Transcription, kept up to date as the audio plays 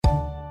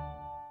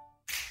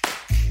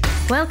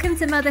Welcome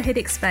to Motherhood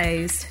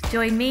Exposed.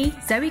 Join me,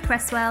 Zoe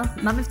Cresswell,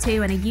 mum of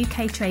two and a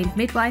UK-trained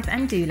midwife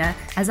and doula,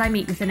 as I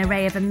meet with an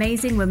array of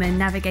amazing women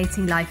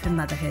navigating life and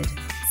motherhood.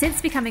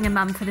 Since becoming a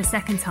mum for the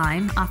second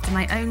time, after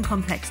my own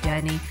complex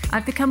journey,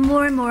 I've become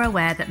more and more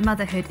aware that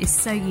motherhood is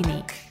so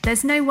unique.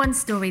 There's no one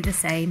story the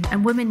same,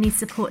 and women need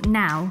support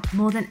now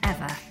more than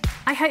ever.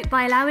 I hope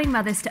by allowing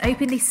mothers to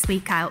openly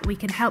speak out, we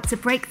can help to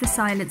break the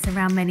silence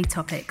around many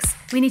topics.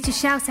 We need to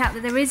shout out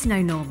that there is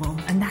no normal,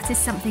 and that is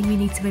something we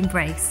need to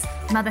embrace.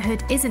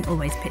 Motherhood isn't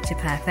always picture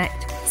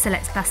perfect, so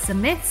let's bust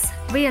some myths,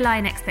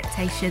 realign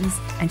expectations,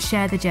 and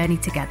share the journey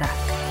together.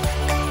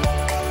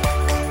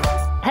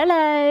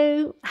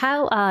 Hello,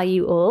 how are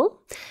you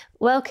all?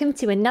 Welcome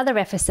to another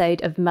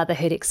episode of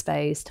Motherhood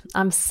Exposed.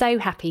 I'm so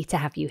happy to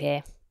have you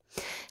here.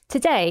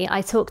 Today,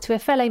 I talk to a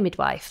fellow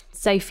midwife,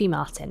 Sophie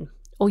Martin,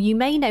 or you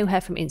may know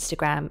her from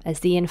Instagram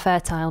as the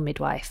Infertile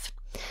Midwife.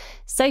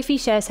 Sophie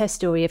shares her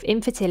story of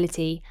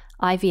infertility,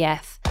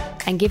 IVF,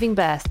 and giving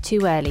birth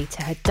too early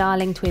to her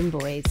darling twin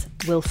boys,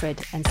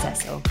 Wilfred and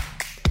Cecil.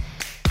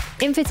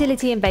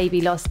 Infertility and baby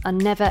loss are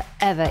never,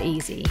 ever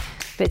easy,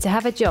 but to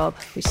have a job,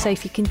 which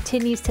Sophie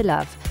continues to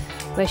love,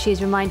 where she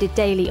is reminded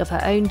daily of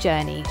her own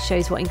journey,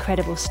 shows what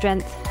incredible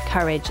strength,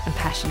 courage, and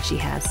passion she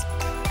has.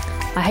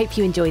 I hope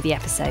you enjoy the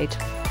episode.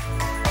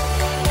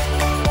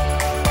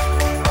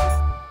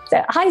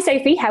 So, hi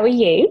Sophie, how are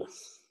you?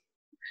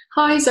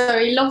 Hi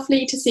Zoe,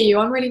 lovely to see you.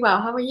 I'm really well.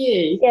 How are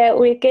you? Yeah,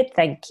 we're good,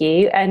 thank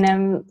you.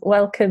 And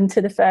welcome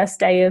to the first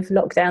day of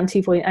lockdown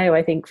 2.0,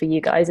 I think, for you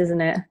guys,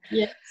 isn't it?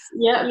 Yes,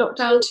 yeah,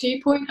 lockdown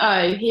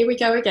 2.0. Here we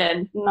go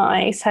again.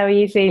 Nice. How are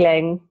you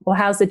feeling? Or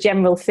how's the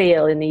general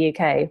feel in the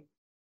UK?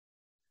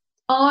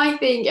 I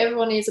think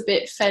everyone is a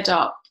bit fed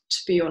up, to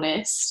be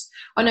honest.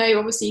 I know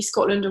obviously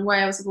Scotland and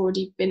Wales have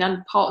already been,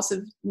 and parts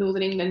of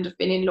Northern England have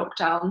been in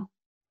lockdown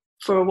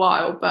for a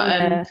while,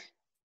 but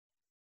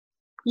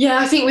yeah,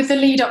 I think with the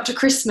lead up to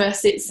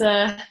Christmas, it's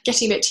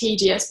getting a bit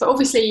tedious. But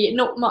obviously,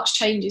 not much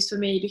changes for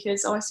me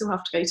because I still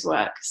have to go to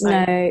work. So.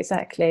 No,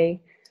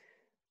 exactly.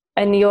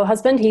 And your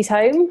husband, he's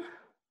home?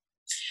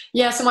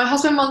 Yeah, so my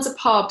husband runs a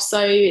pub,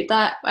 so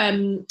that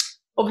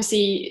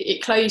obviously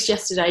it closed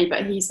yesterday,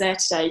 but he's there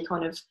today,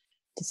 kind of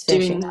just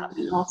doing that.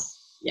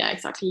 Yeah,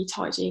 exactly,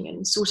 tidying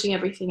and sorting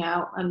everything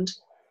out, and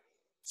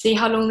see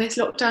how long this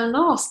lockdown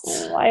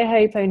lasts. Oh, I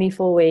hope only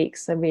 4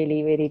 weeks. I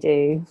really, really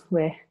do.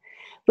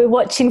 We're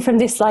watching from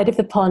this side of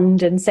the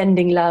pond and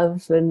sending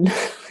love, and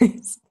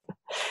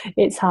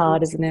it's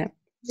hard, isn't it?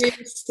 We'll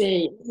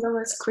see. As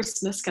long as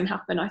Christmas can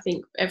happen, I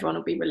think everyone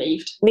will be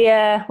relieved.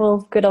 Yeah,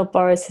 well, good old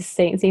Boris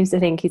seems to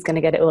think he's going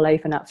to get it all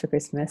open up for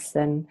Christmas,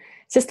 and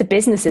it's just the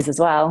businesses as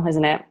well,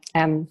 isn't it?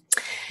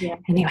 Yeah.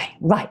 Anyway,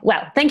 right.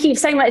 Well, thank you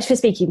so much for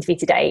speaking to me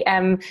today.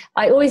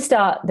 I always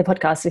start the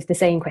podcast with the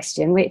same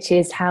question, which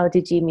is, how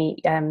did you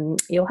meet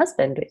your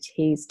husband, which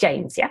he's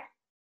James, yeah?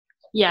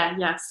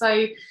 Yeah.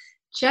 So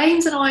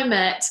James and I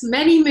met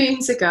many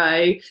moons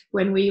ago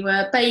when we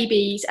were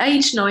babies,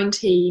 aged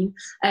 19,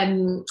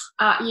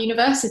 at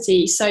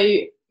university. So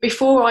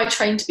before I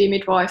trained to be a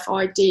midwife,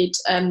 I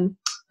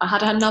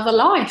had another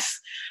life.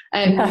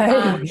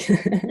 No.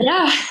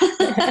 Yeah.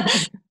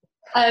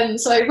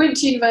 So I went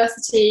to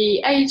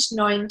university, aged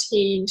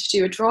 19, to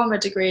do a drama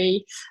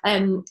degree,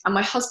 and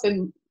my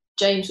husband,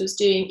 James, was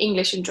doing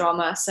English and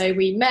drama. So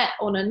we met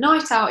on a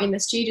night out in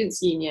the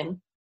Students' Union.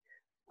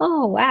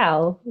 Oh,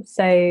 wow.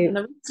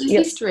 So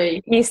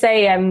history. You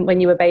say when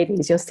you were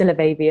babies, you're still a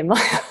baby in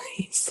my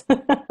eyes.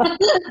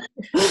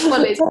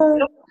 Well, it's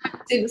long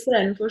since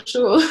then, for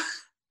sure.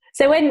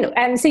 So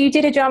so you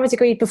did a drama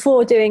degree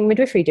before doing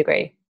midwifery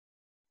degree?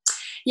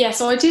 Yeah,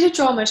 so I did a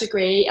drama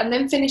degree and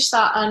then finished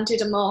that and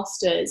did a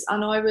master's.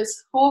 And I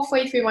was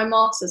halfway through my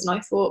master's and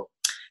I thought,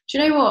 do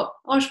you know what?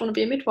 I just want to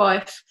be a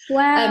midwife.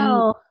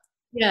 Wow.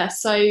 Yeah,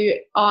 so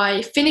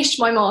I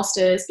finished my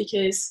master's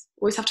because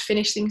you always have to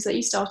finish things that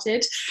you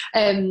started.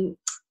 And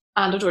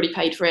I'd already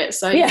paid for it,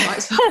 so yeah. You might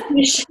as well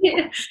finish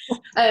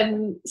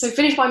it. So I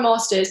finished my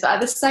master's, but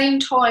at the same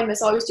time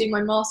as I was doing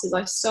my master's,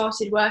 I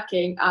started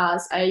working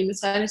as a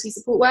maternity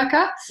support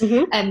worker.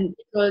 Mm-hmm.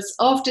 Because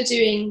after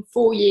doing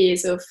 4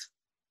 years of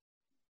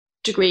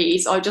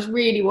degrees, I just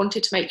really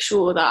wanted to make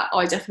sure that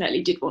I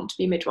definitely did want to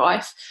be a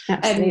midwife.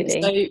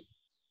 Absolutely. So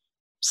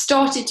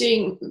started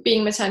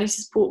being a maternity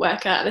support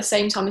worker at the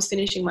same time as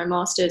finishing my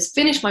master's,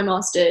 finished my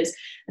master's,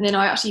 and then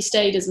I actually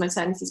stayed as a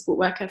maternity support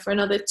worker for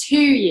another 2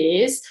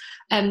 years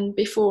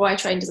before I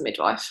trained as a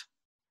midwife.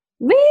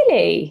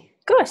 Really?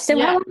 Gosh, so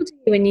Yeah. how old were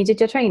you when you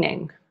did your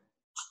training?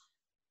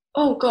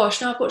 Oh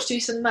gosh, now I've got to do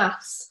some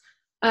maths.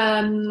 So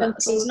I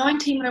was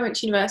 19 when I went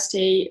to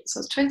university, so I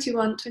was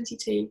 21,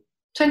 22,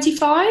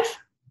 25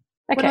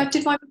 when I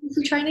did my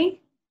midwifery training.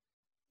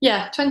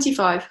 Yeah,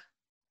 25.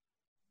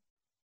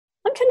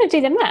 I'm trying to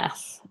do the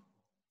math.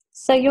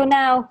 So you're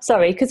now,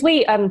 sorry, because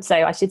we, so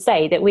I should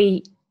say that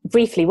we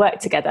briefly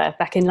worked together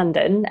back in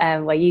London,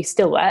 where you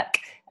still work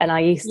and I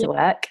used to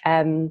work.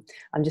 I'm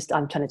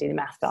trying to do the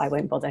math, but I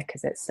won't bother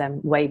because it's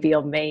way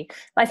beyond me.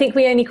 I think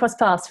we only crossed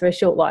paths for a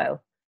short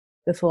while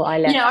before I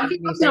left. Yeah, I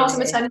think I was a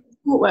maternity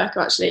support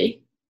worker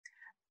actually.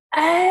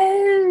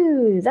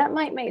 Oh, that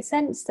might make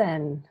sense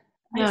then.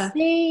 I Yeah,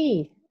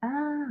 see.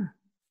 Ah.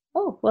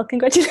 Oh, well,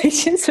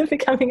 congratulations for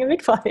becoming a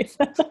midwife.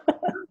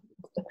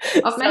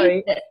 I've made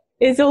Sorry. it.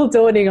 It's all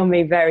dawning on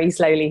me very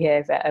slowly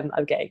here, but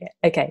I'm getting it.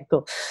 Okay,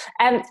 cool.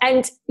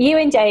 And you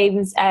and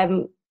James,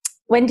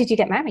 when did you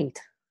get married?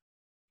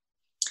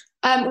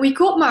 We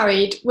got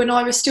married when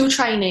I was still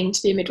training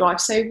to be a midwife.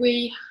 So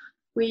we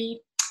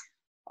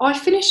I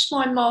finished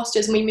my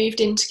masters and we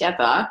moved in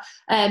together.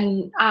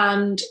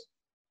 And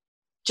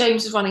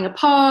James was running a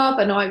pub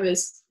and I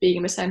was being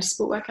a maternity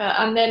support worker.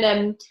 And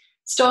then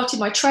started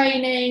my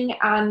training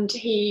and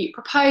he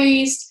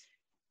proposed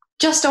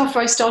just after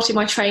I started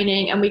my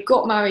training, and we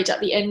got married at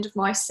the end of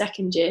my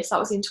second year. So that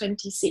was in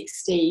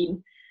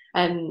 2016.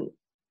 And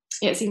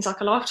yeah, it seems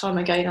like a lifetime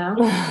ago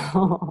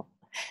now.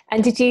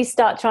 And did you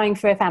start trying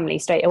for a family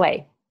straight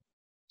away?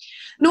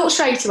 Not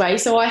straight away.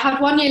 So I had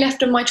 1 year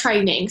left of my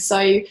training. So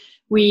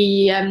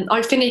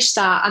I finished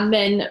that, and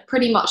then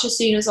pretty much as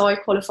soon as I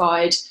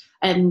qualified,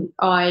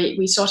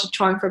 we started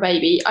trying for a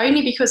baby.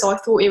 Only because I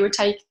thought it would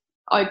take.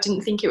 I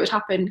didn't think it would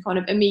happen kind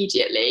of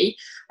immediately.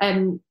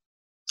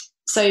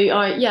 So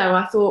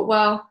I thought,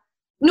 well,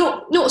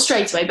 not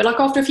straight away, but like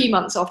after a few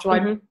months after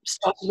I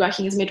started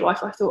working as a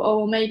midwife, I thought, oh,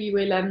 well, maybe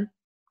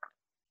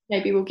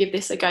we'll give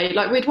this a go.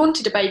 Like we'd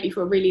wanted a baby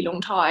for a really long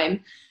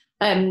time,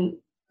 and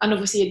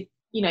obviously,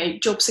 you know,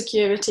 job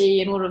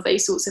security and all of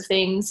those sorts of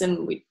things,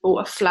 and we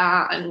bought a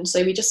flat, and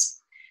so we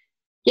just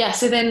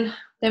so then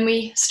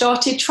we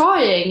started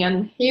trying,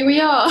 and here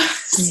we are,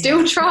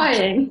 still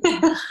trying.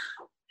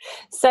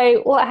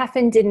 So what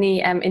happened in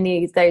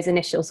those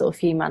initial sort of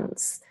few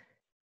months?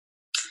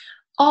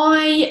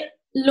 I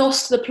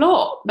lost the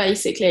plot,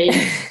 basically.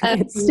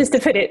 It's just to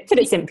put it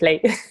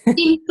simply.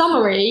 In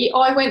summary,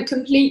 I went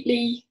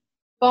completely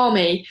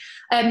balmy.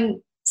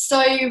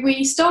 So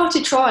we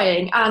started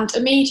trying, and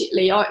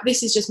immediately,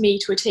 this is just me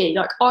to a T.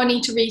 Like, I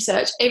need to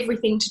research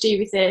everything to do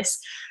with this.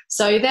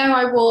 So there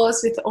I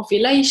was with the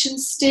ovulation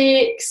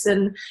sticks,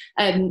 and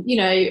you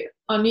know,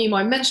 I knew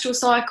my menstrual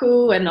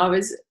cycle, and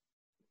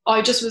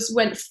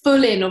went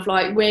full in of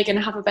like, we're going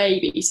to have a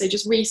baby. So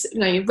just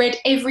read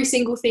every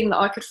single thing that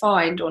I could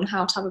find on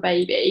how to have a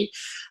baby.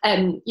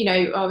 And you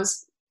know,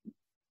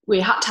 we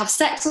had to have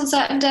sex on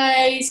certain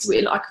days.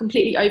 I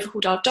completely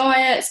overhauled our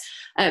diets.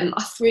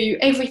 I threw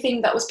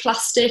everything that was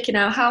plastic in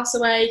our house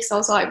away because I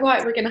was like,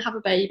 right, we're going to have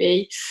a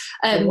baby.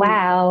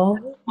 Wow.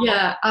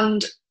 Yeah,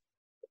 and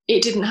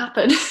it didn't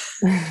happen.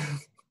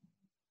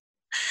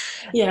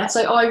 Yeah,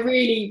 so I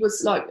really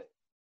was like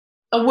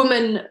a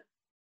woman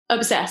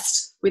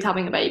obsessed with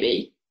having a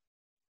baby.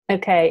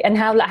 Okay, and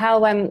how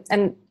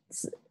and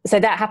so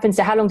that happened.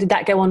 So how long did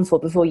that go on for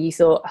before you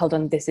thought, hold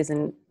on, this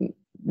isn't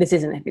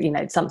you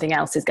know, something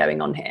else is going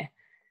on here?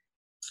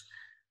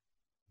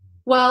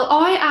 Well,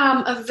 I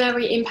am a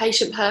very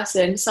impatient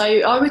person. So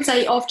I would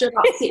say after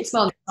about 6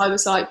 months, I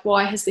was like,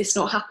 why has this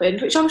not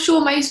happened? Which I'm sure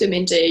most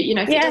women do. You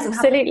know, if it doesn't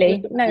absolutely.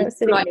 happen, No,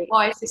 absolutely. like,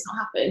 why has this not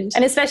happened?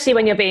 And especially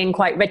when you're being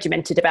quite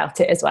regimented about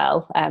it as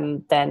well,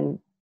 then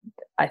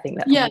I think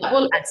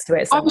that adds to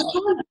it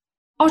somewhat.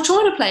 I was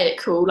trying to play it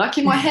cool. Like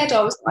in my head,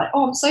 I was like,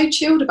 oh, I'm so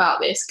chilled about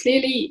this.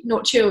 Clearly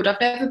not chilled.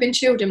 I've never been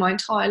chilled in my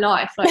entire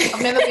life. Like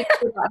I've never been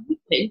chilled about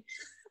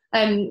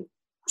anything.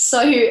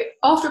 So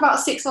after about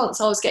 6 months,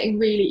 I was getting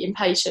really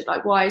impatient.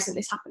 Like, why isn't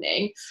this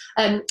happening?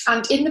 And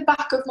in the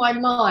back of my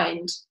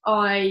mind,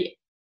 I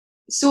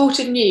sort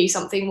of knew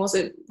something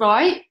wasn't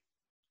right.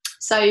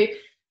 So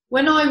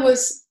when I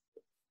was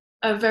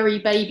a very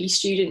baby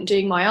student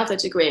doing my other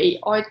degree,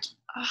 I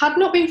had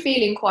not been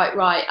feeling quite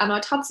right, and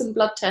I'd had some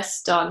blood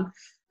tests done,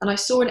 and I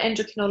saw an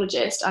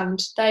endocrinologist, and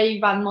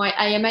they ran my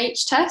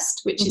AMH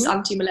test, which is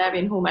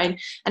anti-Müllerian hormone,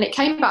 and it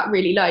came back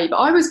really low, but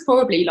I was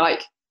probably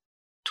like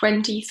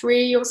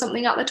 23 or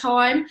something at the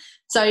time,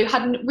 so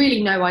had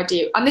really no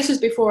idea, and this was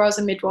before I was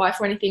a midwife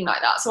or anything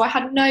like that, so I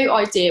had no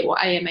idea what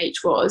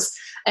AMH was.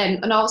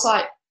 And I was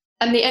like,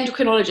 and the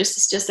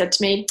endocrinologist just said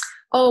to me,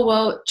 oh,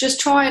 well, just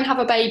try and have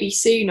a baby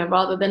sooner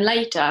rather than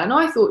later. And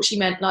I thought she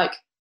meant like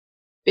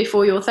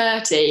before you're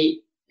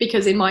 30,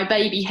 because in my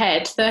baby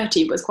head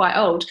 30 was quite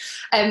old.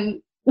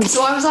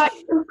 So I was like,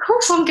 of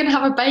course I'm going to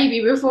have a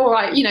baby before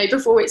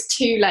it's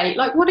too late.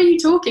 Like, what are you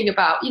talking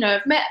about? You know,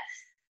 I've met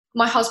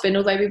my husband,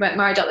 although we weren't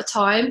married at the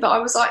time, but I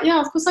was like,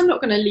 yeah, of course I'm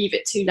not going to leave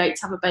it too late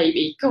to have a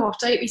baby. God,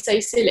 don't be so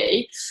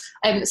silly.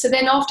 So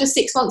then after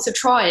 6 months of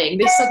trying,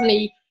 this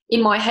suddenly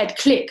in my head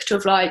clicked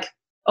of like,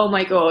 oh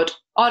my God,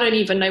 I don't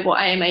even know what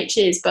AMH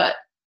is, but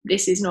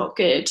this is not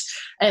good.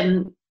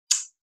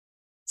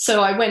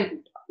 So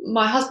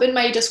my husband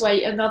made us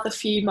wait another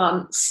few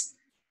months,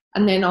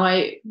 and then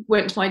I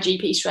went to my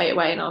GP straight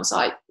away, and I was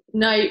like,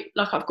 no,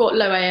 like I've got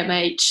low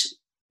AMH,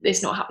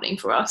 it's not happening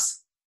for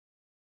us.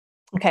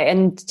 Okay,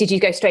 and did you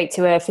go straight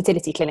to a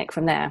fertility clinic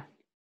from there?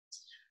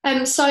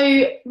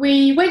 So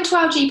we went to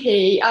our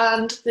GP,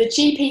 and the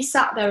GP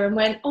sat there and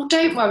went, oh,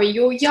 don't worry,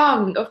 you're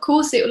young, of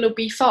course it'll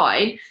be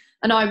fine.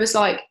 And I was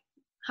like,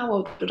 how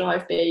old would I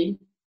have been?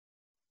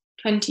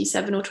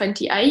 27 or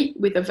 28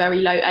 with a very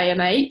low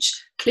AMH.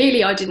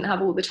 Clearly I didn't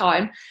have all the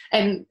time.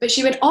 But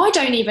she went, I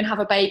don't even have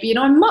a baby and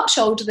I'm much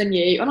older than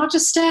you. And I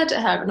just stared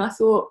at her and I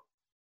thought,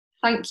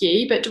 thank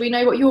you, but do we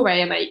know what your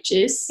AMH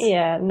is?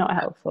 Yeah, not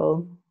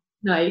helpful.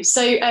 No.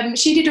 So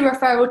she did a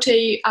referral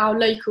to our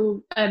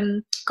local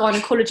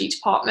gynecology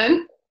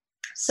department.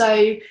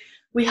 So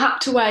we had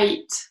to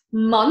wait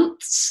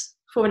months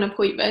for an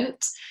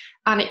appointment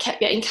and it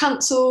kept getting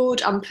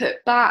cancelled and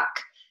put back.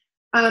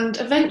 And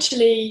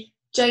eventually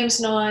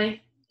James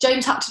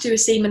had to do a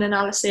semen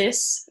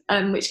analysis,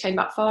 which came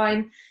back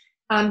fine.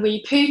 And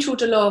we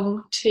pootled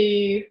along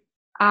to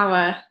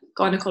our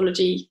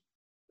gynecology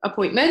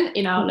appointment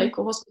in our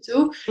local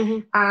hospital.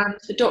 And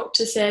the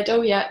doctor said,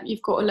 oh yeah,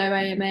 you've got a low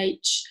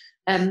AMH.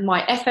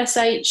 My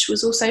FSH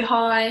was also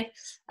high.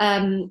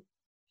 And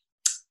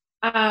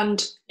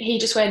he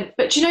just went,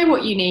 but do you know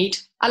what you need?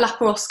 A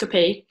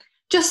laparoscopy,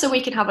 just so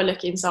we can have a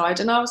look inside.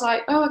 And I was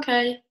like, oh,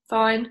 okay,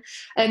 fine.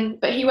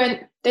 But he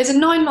went, there's a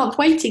 9-month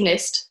waiting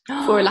list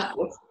for a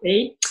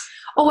laparoscopy.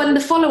 Oh, and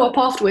the follow-up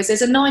afterwards,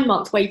 there's a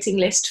 9-month waiting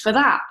list for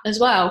that as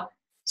well.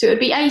 So it would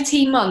be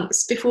 18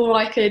 months before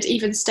I could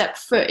even step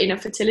foot in a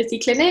fertility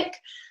clinic.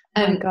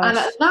 And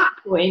at that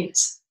point,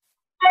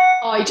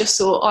 I just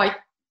thought, I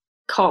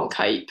can't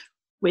cope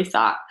with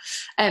that.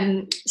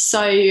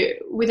 So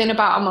within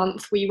about a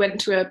month, we went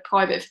to a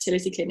private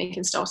fertility clinic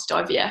and started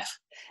IVF.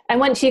 And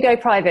once you go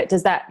private,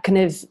 does that kind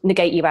of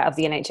negate you out of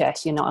the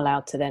NHS? You're not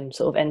allowed to then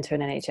sort of enter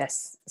an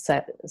NHS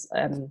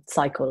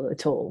cycle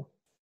at all?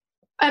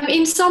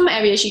 In some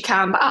areas you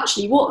can, but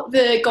actually what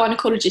the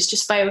gynecologist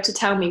just failed to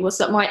tell me was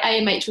that my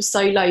AMH was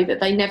so low that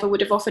they never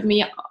would have offered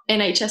me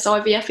NHS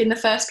IVF in the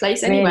first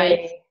place anyway.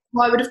 Really?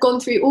 I would have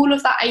gone through all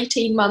of that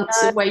 18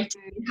 months of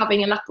waiting,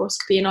 having a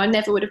laparoscopy, and I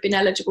never would have been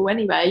eligible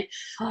anyway.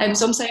 So I'm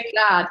so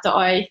glad that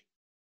I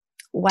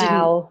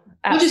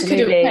just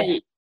couldn't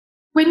wait.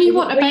 When you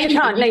want a baby,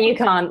 you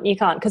can't.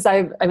 Because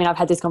I've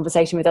had this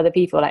conversation with other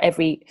people. Like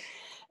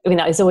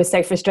it's always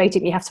so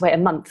frustrating. You have to wait a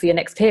month for your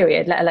next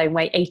period, let alone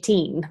wait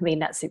 18. I mean,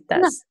 that's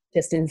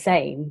just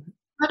insane.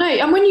 I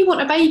know. And when you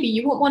want a baby,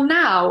 you want one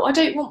now. I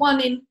don't want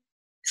one in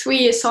 3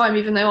 years' time,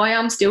 even though I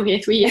am still here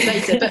 3 years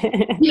later. But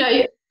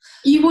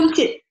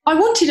I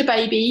wanted a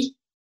baby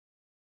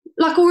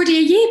like already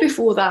a year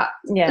before that.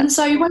 Yeah. And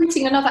so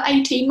waiting another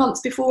 18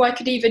 months before I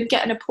could even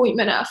get an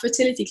appointment at a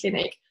fertility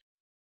clinic.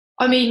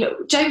 I mean,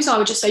 James and I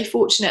were just so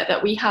fortunate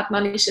that we had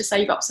managed to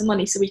save up some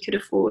money so we could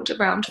afford a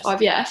round of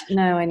IVF.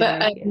 No, I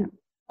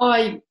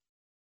know.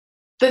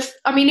 But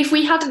if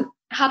we hadn't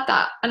had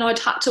that and I'd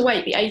had to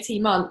wait the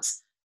 18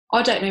 months,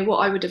 I don't know what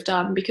I would have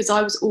done, because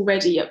I was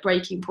already at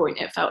breaking point,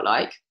 it felt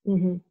like.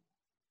 Mm-hmm.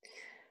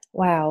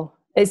 Wow.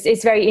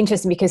 It's very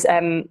interesting because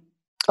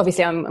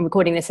obviously I'm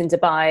recording this in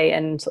Dubai,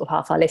 and sort of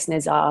half our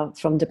listeners are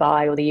from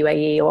Dubai or the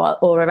UAE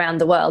or around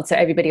the world. So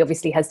everybody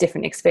obviously has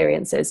different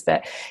experiences,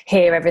 but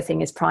here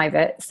everything is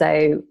private.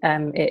 So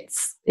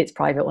it's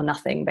private or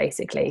nothing,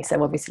 basically.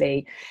 So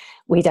obviously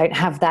we don't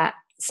have that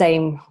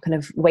same kind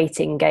of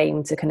waiting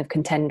game to kind of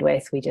contend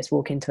with. We just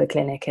walk into a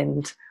clinic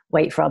and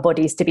wait for our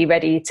bodies to be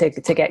ready to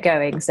get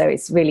going. So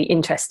it's really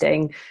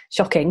interesting,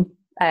 shocking,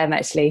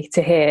 actually,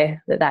 to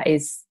hear that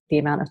is the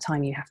amount of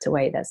time you have to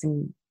wait. That's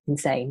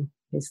insane.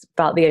 Is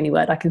about the only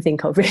word I can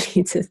think of,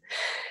 really,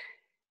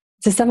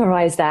 to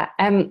summarize that.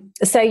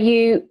 So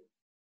you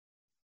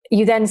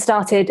then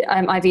started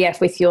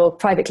IVF with your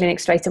private clinic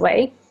straight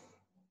away?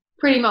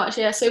 Pretty much,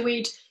 yeah. So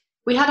we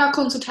had our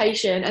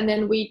consultation and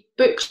then we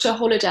booked a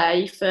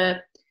holiday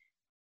for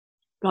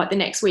like the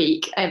next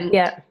week, and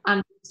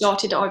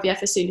started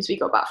IVF as soon as we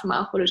got back from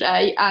our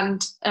holiday.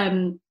 And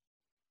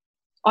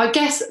I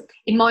guess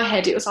in my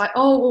head it was like,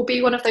 oh, we'll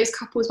be one of those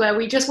couples where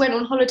we just went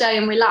on holiday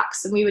and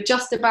relaxed and we were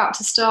just about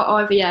to start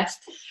IVF.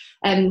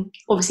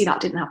 Obviously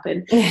that didn't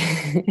happen.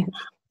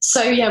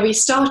 So yeah, we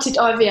started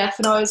IVF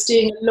and I was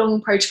doing a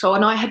long protocol,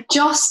 and I had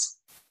just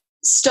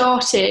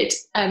started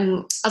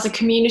as a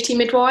community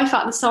midwife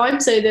at the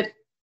time. So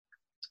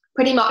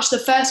pretty much the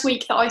first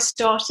week that I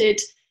started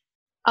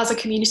as a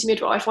community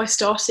midwife, I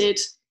started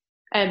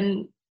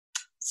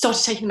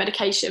taking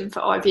medication for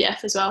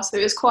IVF as well. So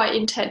it was quite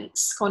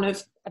intense, kind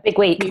of a big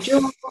week.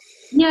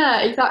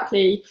 Yeah,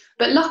 exactly.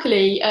 But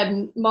luckily,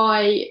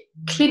 my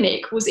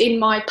clinic was in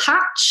my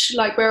patch,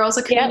 like where I was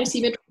a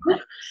community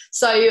midwife.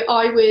 So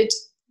I'd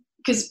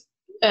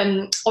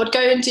go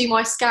and do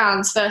my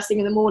scans first thing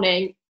in the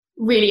morning,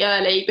 really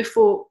early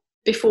before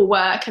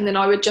work, and then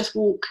I would just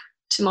walk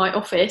to my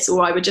office,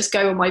 or I would just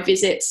go on my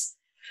visits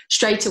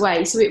straight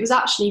away. So it was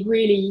actually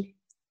really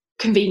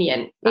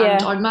convenient,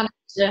 and I managed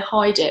to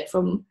hide it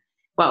from.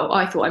 Well,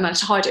 I thought I managed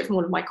to hide it from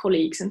all of my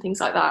colleagues and things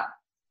like that.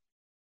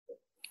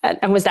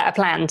 And was that a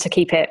plan to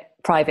keep it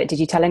private? Did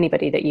you tell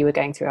anybody that you were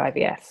going through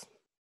IVF?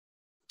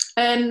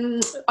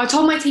 I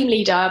told my team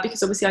leader,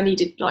 because obviously I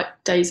needed like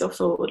days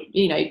off, or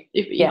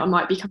I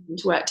might be coming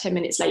to work 10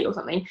 minutes late or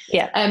something.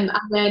 And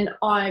then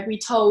we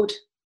told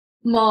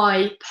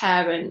my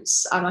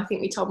parents, and I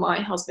think we told my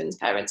husband's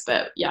parents,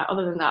 but yeah,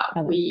 other than that,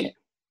 we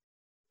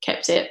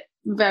kept it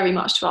very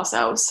much to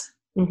ourselves.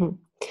 Mm-hmm.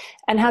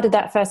 And how did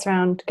that first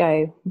round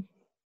go?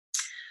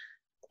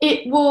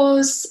 It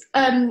was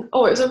it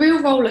was a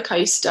real roller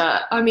coaster.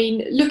 I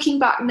mean, looking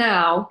back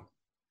now,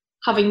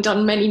 having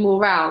done many more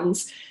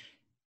rounds,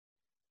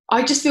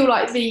 I just feel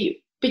like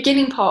the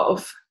beginning part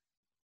of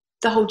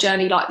the whole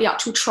journey, like the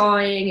actual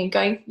trying and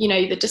going,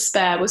 the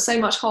despair was so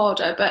much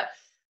harder. But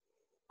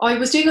I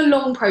was doing a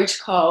long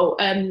protocol,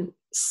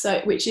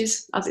 which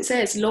is, as it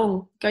says,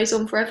 long, goes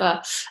on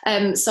forever.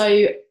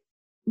 So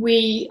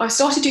I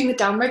started doing the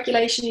down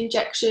regulation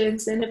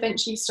injections, then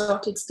eventually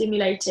started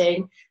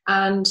stimulating,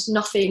 and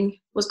nothing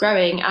was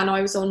growing. And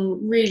I was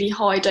on really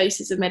high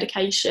doses of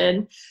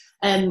medication,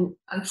 and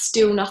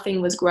still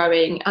nothing was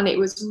growing. And it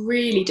was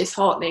really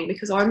disheartening,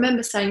 because I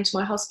remember saying to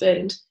my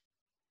husband,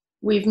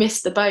 we've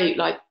missed the boat.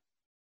 Like,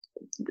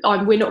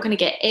 we're not going to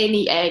get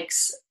any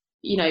eggs.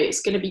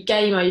 It's going to be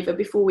game over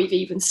before we've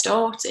even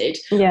started.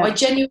 Yeah. I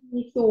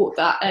genuinely thought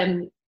that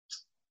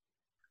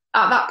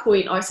at that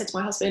point, I said to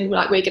my husband,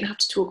 we're going to have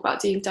to talk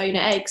about doing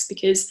donor eggs,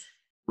 because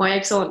my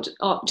eggs aren't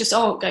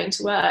going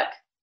to work.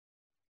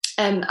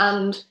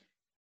 And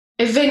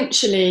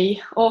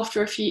eventually,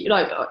 after a few,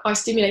 I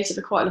stimulated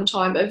for quite a long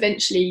time, but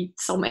eventually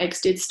some eggs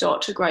did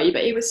start to grow.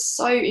 But it was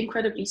so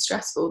incredibly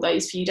stressful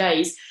those few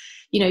days,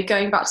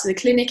 going back to the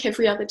clinic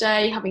every other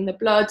day, having the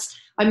bloods.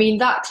 I mean,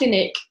 that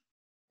clinic,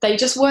 they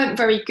just weren't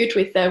very good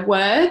with their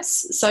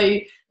words. So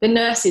the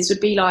nurses would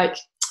be like,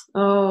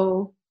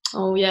 oh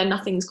yeah,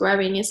 nothing's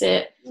growing, is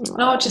it?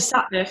 And I just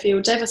sat there,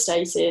 feel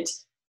devastated.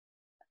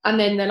 And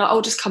then they're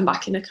like, just come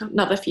back in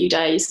another few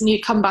days. And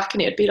you'd come back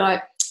and it would be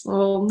like,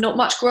 not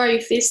much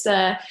growth, is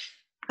there?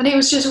 And it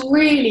was just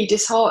really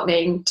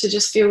disheartening to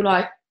just feel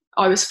like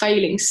I was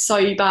failing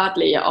so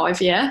badly at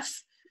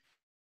IVF.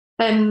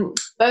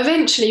 But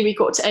eventually we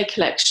got to egg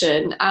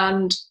collection,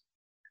 and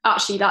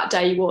actually that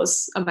day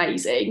was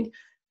amazing.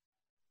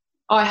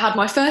 I had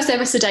my first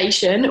ever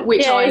sedation,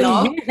 which I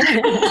love.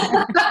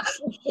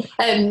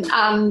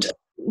 And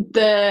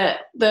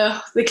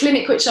the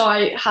clinic which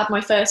I had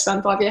my first round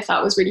of IVF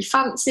at was really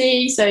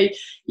fancy. So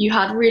you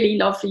had really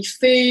lovely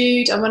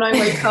food. And when I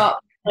woke up,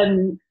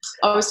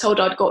 I was told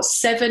I'd got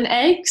 7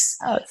 eggs,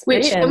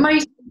 which for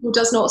most people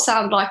does not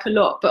sound like a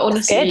lot. But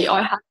honestly,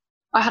 I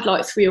had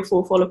like 3 or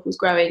 4 follicles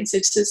growing. So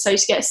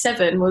to get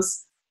 7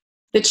 was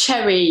the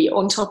cherry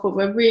on top of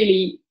a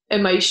really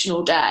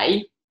emotional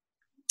day.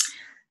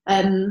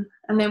 And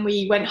then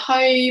we went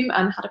home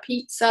and had a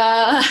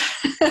pizza.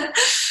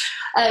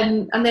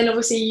 And then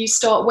obviously you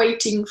start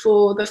waiting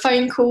for the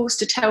phone calls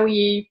to tell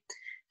you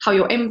how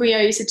your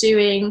embryos are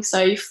doing.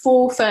 So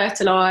 4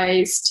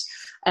 fertilised,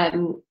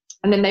 and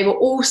then they were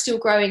all still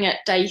growing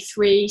at day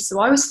 3. So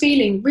I was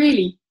feeling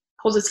really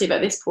positive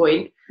at this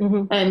point.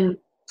 Mm-hmm.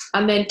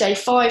 And then day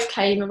 5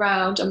 came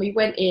around and we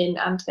went in,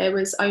 and there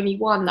was only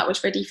 1 that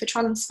was ready for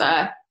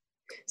transfer.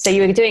 So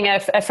you were doing a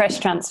fresh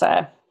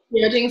transfer?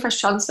 Yeah, doing a fresh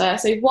transfer.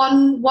 So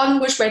one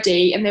was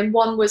ready, and then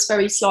 1 was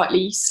very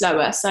slightly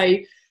slower. So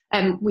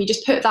we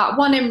just put that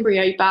 1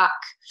 embryo back,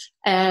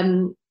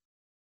 and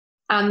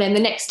then the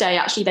next day,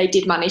 actually, they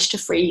did manage to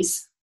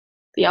freeze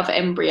the other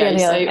embryo. Yeah,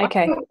 so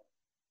okay. I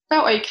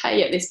felt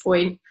okay at this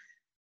point,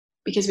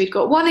 because we'd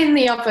got 1 in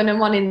the oven and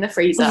 1 in the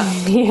freezer.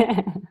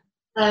 Yeah.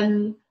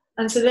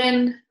 And so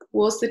then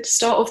was the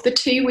start of the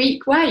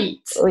 2-week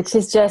wait, which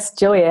is just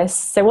joyous.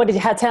 So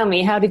tell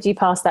me, how did you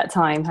pass that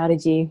time? How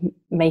did you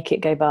make it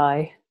go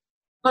by?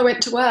 I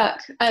went to work.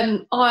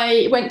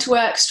 I went to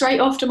work straight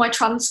after my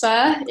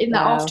transfer in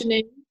that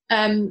afternoon.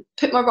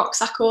 Put my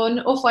rucksack on,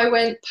 off I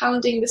went,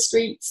 pounding the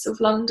streets of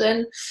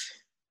London.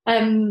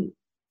 And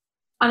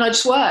I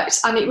just worked,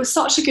 and it was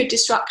such a good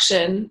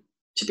distraction,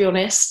 to be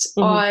honest.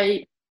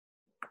 Mm-hmm.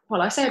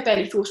 I say I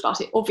barely thought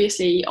about it.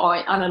 Obviously,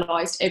 I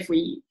analysed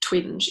every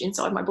twinge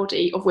inside my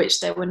body, of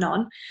which there were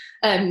none.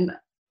 And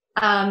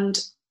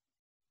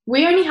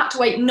we only had to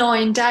wait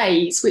 9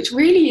 days, which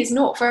really is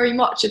not very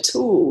much at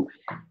all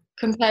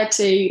compared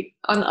to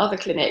other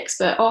clinics.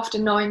 But after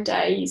 9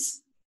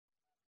 days,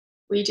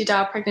 we did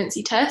our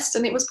pregnancy test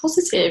and it was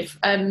positive.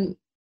 And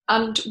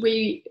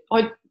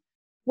I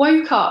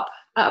woke up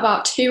at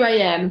about 2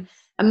 a.m.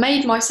 and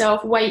made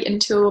myself wait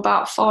until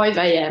about 5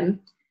 a.m.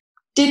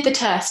 Did the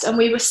test, and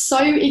we were so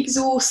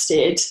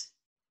exhausted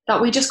that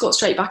we just got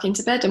straight back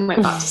into bed and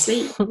went back to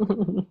sleep.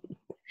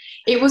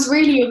 It was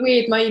really a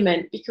weird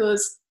moment,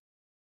 because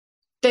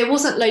there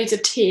wasn't loads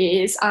of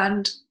tears,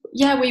 and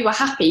yeah, we were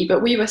happy,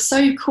 but we were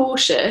so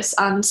cautious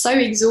and so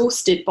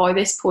exhausted by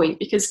this point,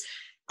 because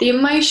the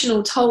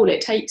emotional toll it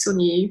takes on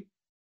you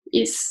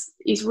is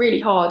really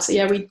hard. So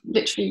yeah, we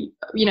literally,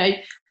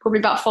 probably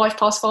about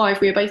 5:05,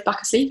 we were both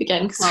back asleep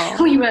again, because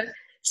we were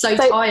so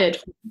tired.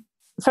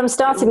 From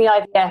starting the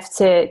IVF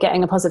to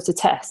getting a positive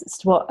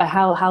test,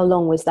 how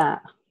long was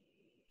that?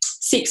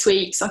 6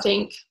 weeks, I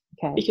think.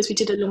 Okay. Because we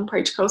did a long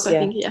protocol, so I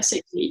think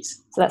 6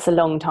 weeks. So that's a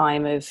long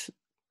time of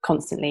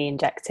constantly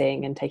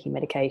injecting and taking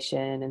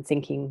medication and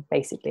thinking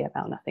basically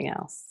about nothing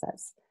else.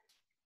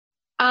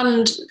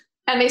 And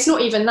it's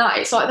not even that.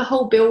 It's like the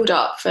whole build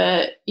up for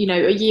a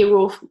year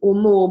or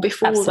more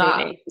before.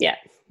 Absolutely. That.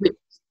 Yeah,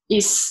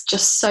 is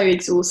just so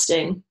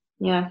exhausting.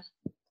 Yeah.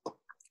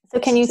 So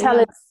can you tell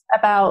us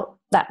about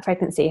that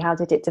pregnancy? How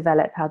did it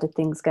develop? How did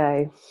things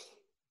go?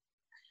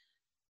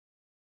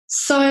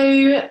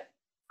 So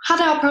had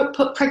our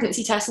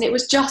pregnancy test, and it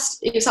was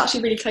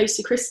actually really close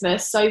to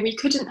Christmas, so we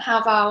couldn't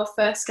have our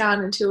first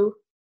scan until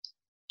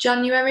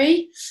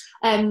January.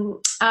 And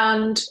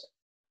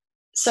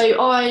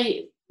so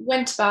I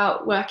went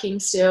about working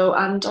still,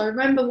 and I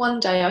remember one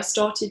day I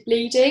started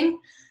bleeding.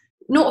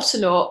 Not a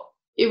lot.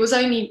 It was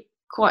only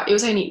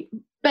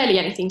barely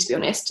anything, to be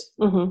honest,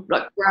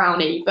 like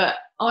brownie, but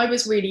I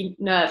was really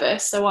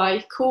nervous. So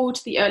I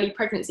called the early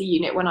pregnancy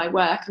unit when I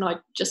work, and I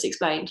just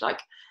explained, like,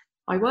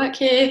 I work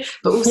here,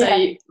 but also,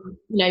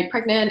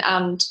 pregnant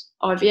and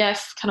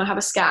IVF, can I have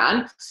a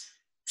scan?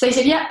 So they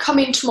said, yeah, come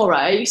in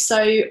tomorrow.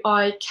 So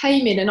I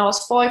came in, and I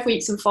was 5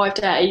 weeks and 5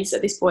 days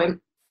at this point.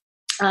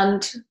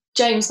 And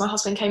James, my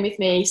husband, came with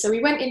me. So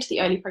we went into the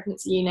early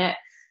pregnancy unit,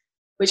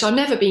 which I've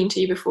never been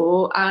to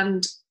before.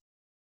 And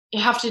you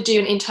have to do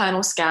an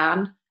internal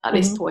scan at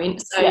this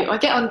point. So I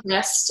get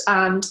undressed,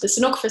 and the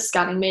sonographer's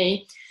scanning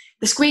me.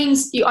 The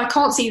screens, I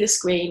can't see the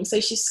screen. So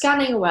she's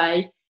scanning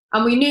away.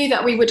 And we knew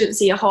that we wouldn't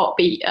see a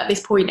heartbeat at this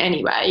point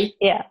anyway.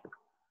 Yeah.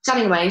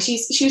 Scanning away. And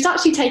she was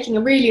actually taking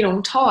a really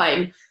long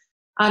time.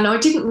 And I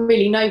didn't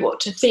really know what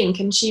to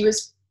think. And she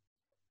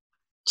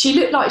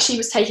looked like she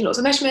was taking lots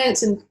of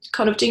measurements and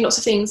kind of doing lots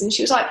of things. And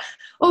she was like,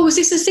 oh, was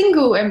this a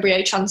single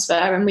embryo transfer?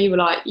 And we were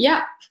like,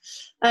 yeah.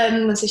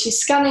 So she's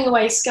scanning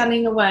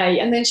away.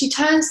 And then she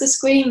turns the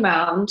screen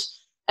round,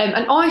 and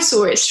I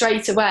saw it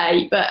straight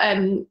away. But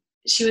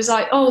she was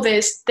like, oh,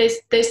 there's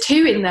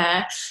two in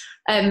there,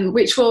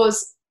 which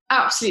was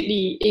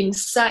absolutely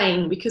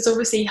insane, because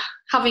obviously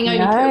having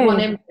only put one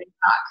embryo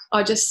back,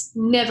 I just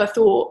never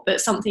thought that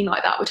something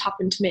like that would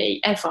happen to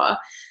me ever.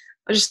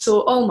 I just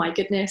thought, oh my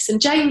goodness. And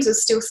James was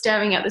still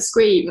staring at the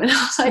screen, and I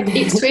was like,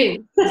 it's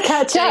twins.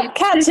 Catch up.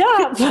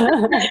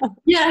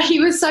 Yeah, he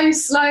was so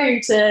slow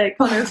to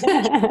kind of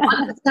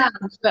understand.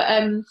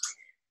 But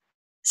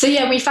so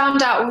yeah, we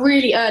found out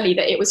really early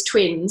that it was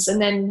twins,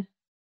 and then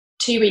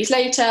 2 weeks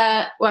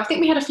later, well, I think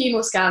we had a few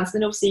more scans,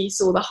 and then obviously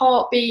saw the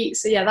heartbeat.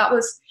 So yeah, that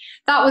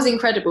was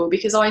incredible,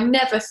 because I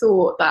never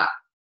thought that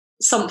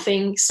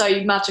something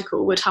so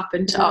magical would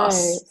happen to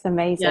us. It's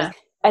amazing. Yeah.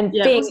 And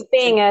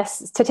being a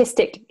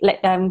statistic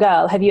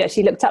girl, have you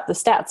actually looked up the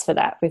stats for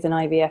that with an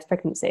IVF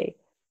pregnancy?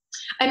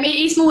 It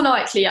is more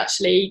likely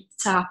actually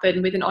to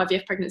happen with an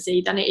IVF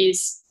pregnancy than it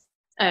is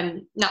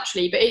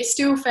naturally, but it's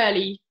still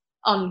fairly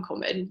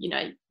uncommon,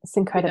 It's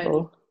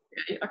incredible.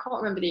 I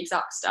can't remember the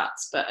exact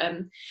stats, but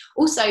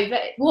also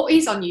what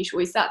is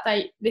unusual is that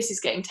this is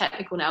getting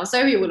technical now.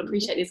 Zoe will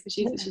appreciate this because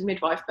she's a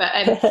midwife, but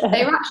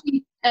they were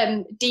actually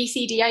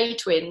DCDA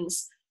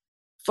twins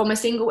from a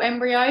single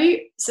embryo.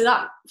 So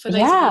that, for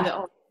those of you that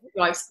are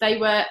midwives, they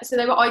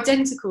were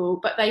identical,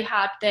 but they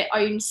had their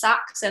own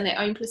sacs and their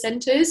own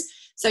placentas.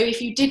 So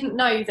if you didn't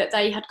know that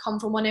they had come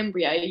from one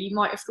embryo, you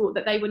might have thought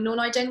that they were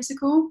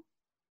non-identical.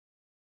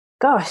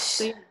 Gosh,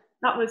 so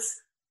that was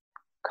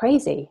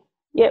crazy.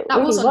 Yeah, that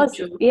really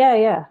was.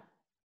 Yeah.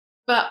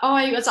 But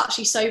I was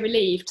actually so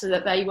relieved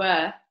that they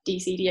were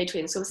DCDA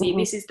twins. So obviously,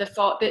 this is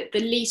the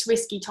least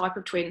risky type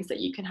of twins that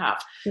you can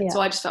have. Yeah.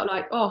 So I just felt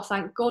like, oh,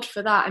 thank God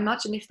for that.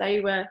 Imagine if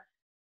they were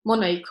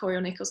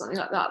monochorionic or something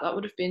like that. That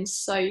would have been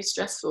so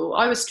stressful.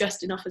 I was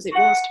stressed enough as it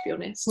was, to be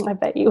honest. I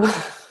bet you were.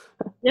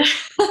 Yeah.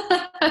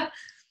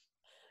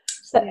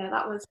 So yeah,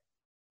 that was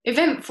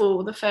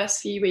eventful the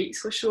first few weeks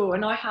for sure.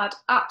 And I had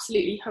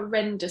absolutely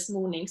horrendous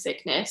morning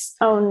sickness.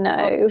 Oh no.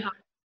 I have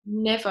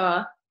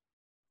never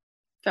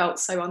felt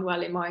so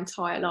unwell in my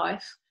entire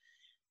life.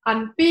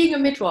 And being a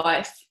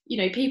midwife,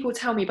 people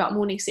tell me about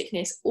morning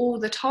sickness all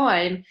the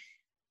time.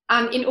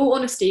 And in all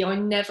honesty, I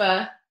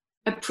never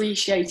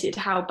appreciated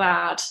how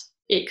bad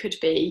it could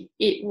be.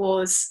 It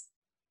was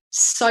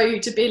so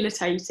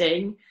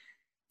debilitating.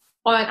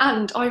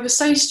 And I was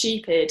so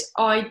stupid.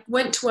 I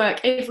went to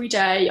work every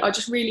day. I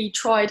just really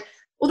tried.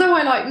 Although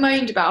I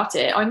moaned about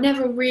it, I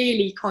never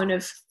really kind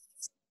of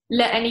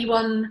let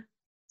anyone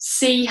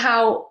see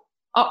how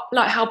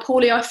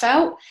poorly I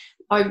felt.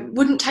 I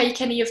wouldn't take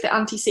any of the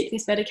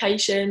anti-sickness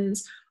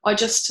medications. I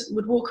just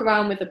would walk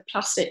around with a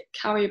plastic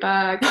carrier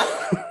bag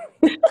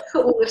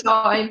all the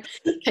time.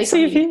 So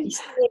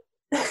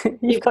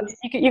you got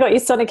your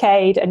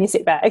Sonicade and your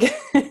sit bag.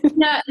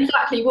 Yeah,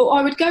 exactly. Well,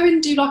 I would go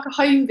and do like a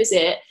home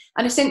visit,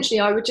 and essentially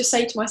I would just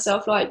say to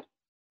myself, like,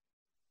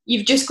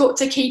 you've just got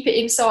to keep it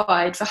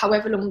inside for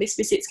however long this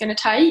visit's going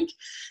to take.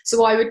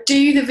 So I would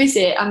do the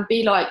visit and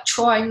be like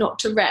trying not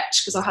to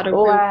retch, because I had a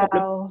real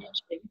problem with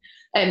retching.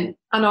 And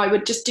I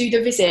would just do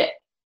the visit,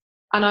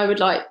 and I would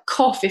like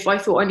cough if I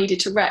thought I needed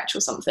to retch or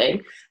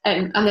something,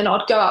 and then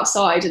I'd go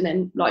outside and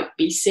then like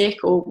be sick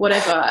or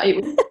whatever.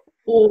 It was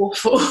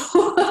awful.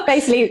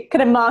 Basically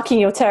kind of marking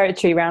your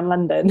territory around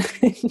London.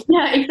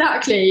 Yeah,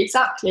 exactly.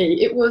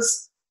 It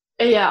was,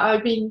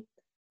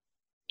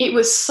 it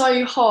was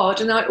so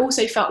hard. And I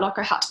also felt like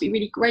I had to be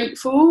really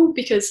grateful,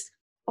 because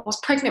I was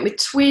pregnant with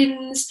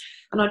twins.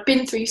 and I'd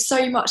been through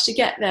so much to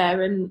get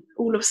there, and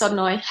all of a sudden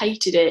I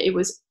hated it. It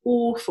was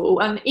awful.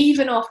 And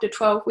even after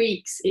 12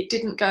 weeks, it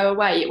didn't go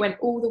away. It went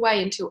all the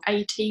way until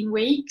 18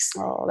 weeks.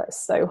 Oh,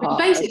 that's so hard.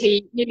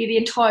 Basically, nearly the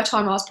entire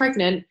time I was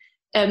pregnant,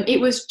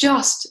 it was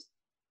just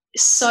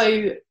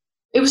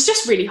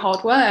really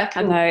hard work.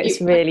 And no,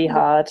 it's really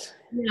hard.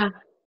 Yeah.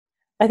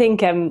 I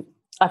think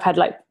I've had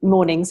like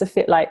mornings, I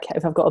feel like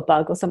if I've got a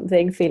bug or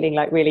something, feeling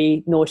like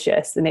really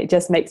nauseous, and it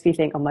just makes me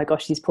think, oh my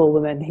gosh, these poor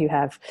women who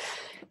have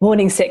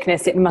morning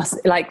sickness, it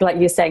must, like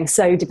you're saying,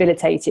 so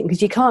debilitating,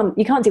 because you can't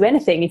do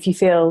anything if you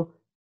feel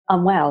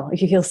unwell.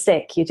 If you feel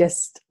sick, you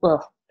just,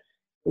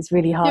 it's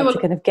really hard to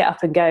kind of get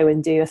up and go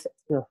and do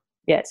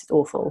it's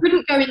awful. I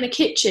couldn't go in the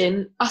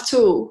kitchen at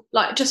all.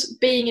 Like,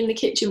 just being in the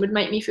kitchen would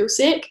make me feel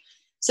sick.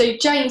 So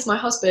James, my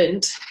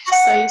husband,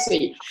 so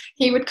sweet,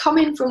 he would come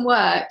in from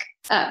work,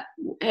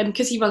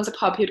 because he runs a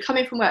pub, he would come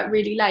in from work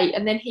really late,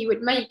 and then he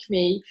would make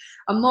me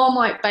a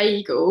Marmite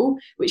bagel,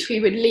 which he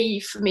would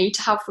leave for me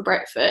to have for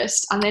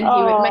breakfast. And then he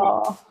would make,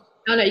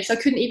 because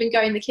I couldn't even go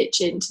in the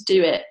kitchen to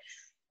do it.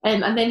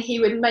 And then he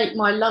would make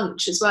my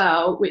lunch as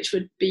well, which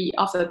would be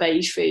other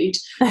beige food,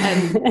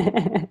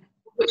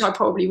 which I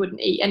probably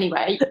wouldn't eat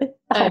anyway.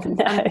 And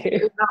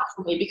it was that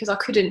for me because I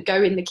couldn't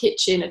go in the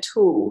kitchen at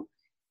all.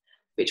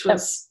 Which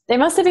was, it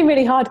must have been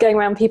really hard going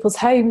around people's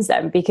homes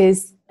then,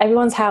 because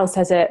everyone's house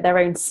has their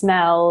own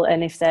smell,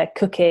 and if they're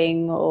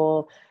cooking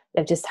or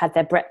they've just had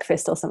their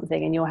breakfast or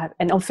something,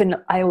 and often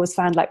I always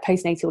found like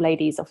postnatal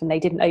ladies, often they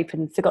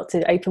forgot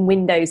to open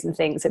windows and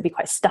things. It'd be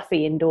quite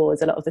stuffy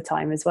indoors a lot of the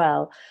time as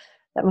well.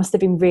 That must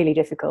have been really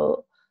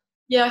difficult.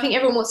 Yeah, I think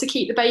everyone wants to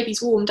keep the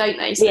babies warm, don't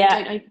they? So they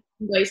don't open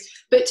windows.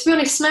 But to be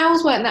honest,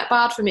 smells weren't that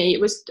bad for me.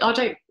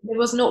 There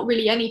was not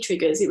really any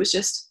triggers. It was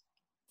just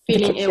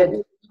feeling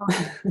ill.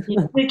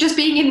 Just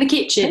being in the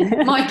kitchen,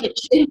 my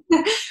kitchen,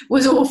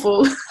 was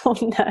awful. Oh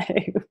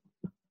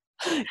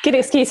no. Good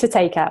excuse for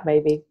takeout,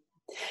 maybe.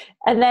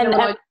 And then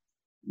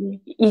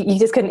you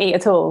just couldn't eat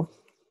at all?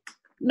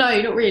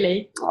 No, not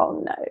really.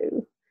 Oh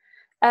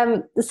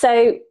no.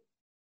 So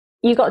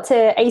you got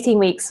to 18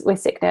 weeks with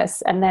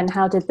sickness, and then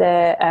how did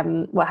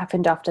what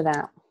happened after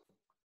that?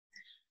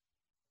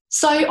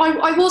 So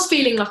I was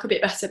feeling like a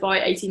bit better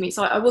by 18 weeks.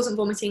 I wasn't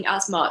vomiting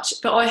as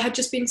much, but I had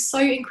just been so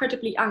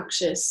incredibly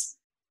anxious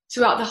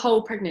throughout the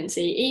whole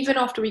pregnancy. Even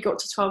after we got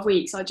to 12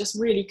 weeks, I just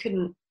really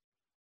couldn't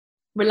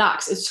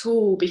relax at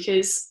all,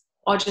 because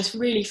I just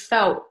really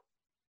felt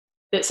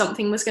that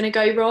something was going to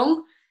go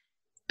wrong.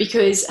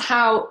 Because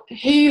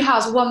who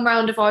has one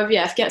round of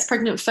IVF, gets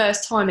pregnant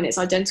first time, and it's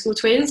identical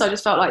twins? I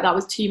just felt like that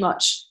was too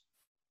much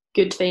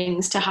good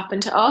things to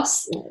happen to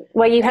us.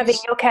 Were you having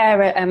your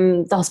care at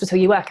the hospital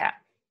you work at?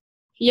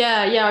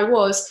 Yeah, I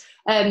was.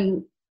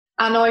 And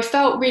I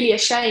felt really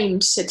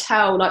ashamed to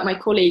tell like my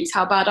colleagues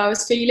how bad I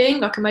was feeling,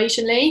 like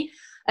emotionally.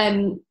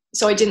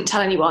 So I didn't tell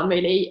anyone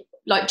really.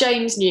 Like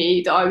James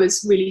knew that I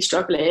was really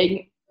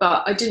struggling,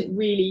 but I didn't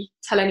really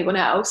tell anyone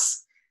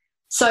else.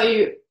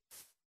 So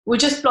we're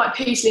just like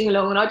pootling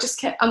along,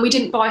 and we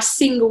didn't buy a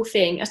single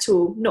thing at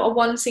all, not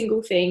one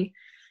single thing.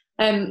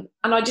 And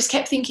I just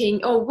kept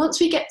thinking, once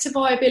we get to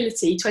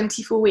viability,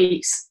 24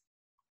 weeks,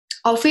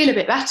 I'll feel a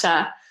bit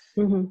better.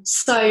 Mm-hmm.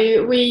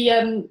 So we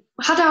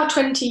had our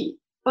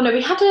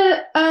we had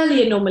an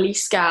early anomaly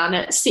scan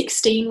at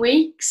 16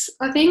 weeks,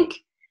 I think,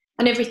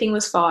 and everything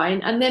was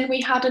fine. And then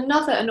we had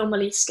another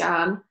anomaly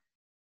scan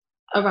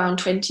around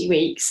 20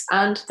 weeks,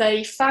 and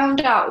they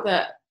found out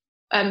that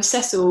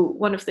Cecil,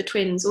 one of the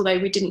twins, although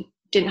we didn't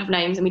have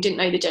names and we didn't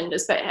know the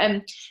genders, but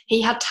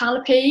he had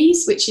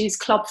talipes, which is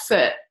club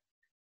foot,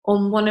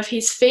 on one of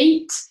his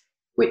feet,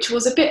 which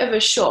was a bit of a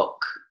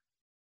shock,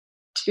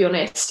 to be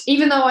honest.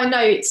 Even though I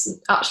know it's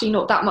actually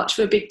not that much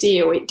of a big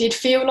deal, it did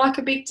feel like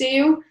a big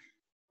deal.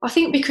 I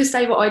think because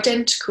they were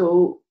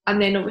identical, and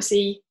then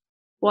obviously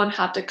one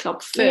had the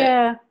club foot.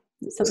 Yeah,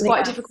 it was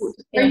quite difficult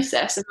to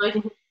process, and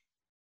I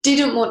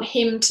didn't want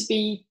him to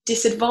be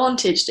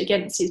disadvantaged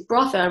against his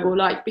brother, or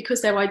like because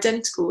they're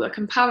identical, a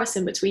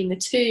comparison between the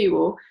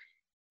two,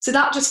 so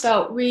that just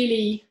felt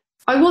really.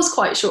 I was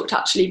quite shocked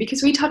actually,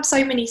 because we'd had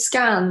so many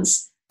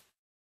scans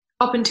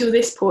up until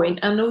this point,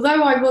 and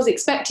although I was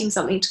expecting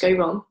something to go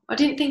wrong, I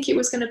didn't think it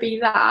was going to be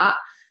that.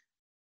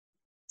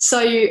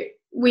 So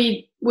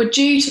we were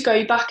due to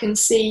go back and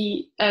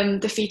see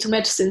the fetal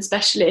medicine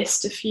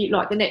specialist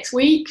the next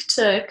week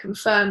to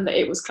confirm that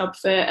it was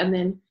clubfoot, and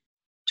then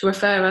to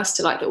refer us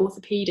to like the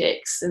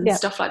orthopedics and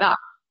stuff like that.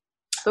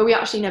 But we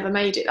actually never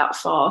made it that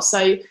far.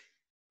 So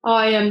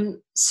I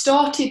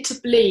started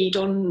to bleed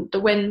on the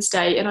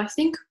Wednesday, and I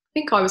think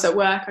I was at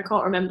work, I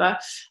can't remember.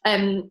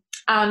 And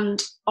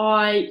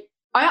I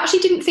actually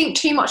didn't think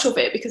too much of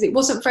it because it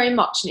wasn't very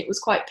much and it was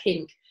quite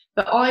pink.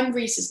 But I'm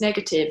rhesus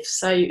negative,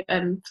 so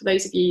for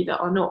those of you that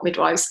are not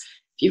midwives,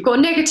 if you've got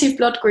a negative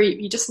blood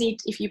group, you just need,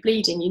 if you're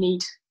bleeding, you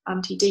need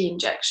anti-D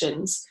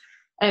injections.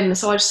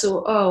 So I just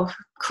thought,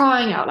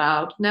 crying out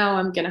loud, now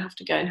I'm going to have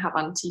to go and have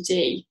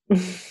anti-D.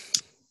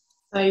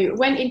 So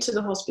went into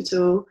the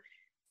hospital,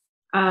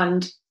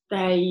 and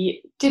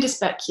they did a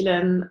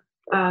speculum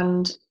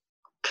and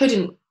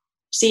couldn't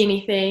see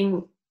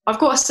anything. I've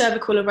got a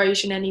cervical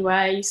erosion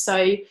anyway,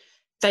 so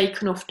they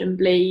can often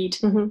bleed.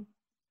 Mm-hmm.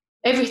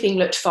 Everything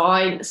looked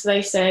fine. So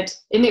they said,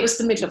 and it was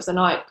the middle of the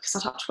night because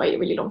I'd had to wait a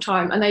really long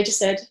time. And they just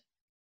said,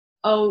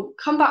 oh,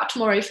 come back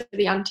tomorrow for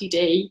the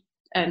anti-D,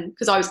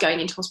 because I was going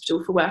into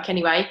hospital for work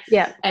anyway.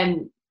 Yeah.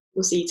 And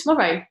we'll see you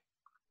tomorrow.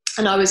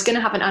 And I was going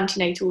to have an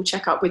antenatal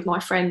checkup with my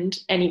friend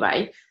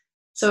anyway.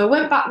 So I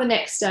went back the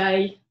next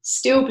day,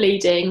 still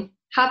bleeding,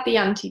 had the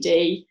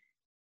anti-D,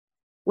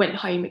 went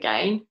home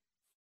again.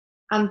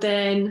 And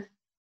then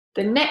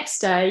the next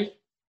day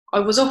I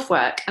was off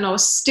work and I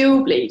was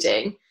still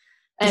bleeding.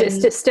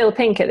 Is it still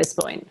pink at this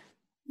point?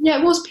 Yeah,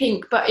 it was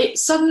pink, but it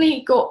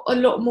suddenly got a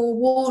lot more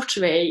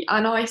watery.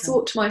 And I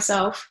thought to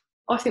myself,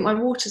 I think my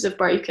waters have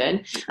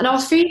broken. And I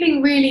was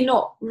feeling really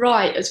not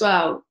right as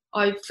well.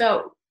 I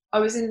felt I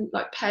was in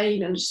like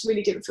pain and just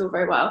really didn't feel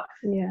very well.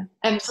 Yeah.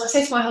 So I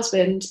said to my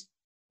husband,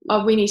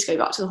 oh, we need to go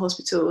back to the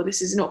hospital.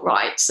 This is not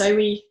right. So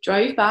we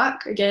drove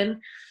back again,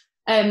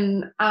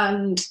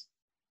 and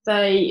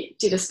they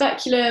did a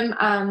speculum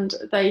and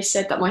they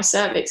said that my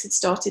cervix had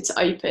started to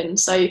open.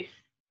 So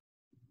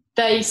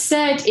they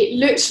said it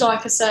looked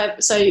like a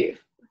cervix. So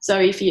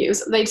sorry for you.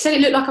 They said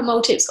it looked like a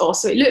multips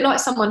os. So it looked like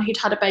someone who'd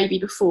had a baby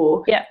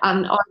before. Yeah.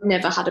 And I've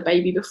never had a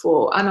baby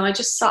before. And I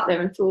just sat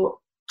there and thought,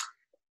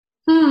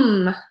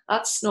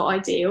 that's not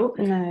ideal.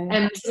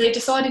 No. So they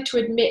decided to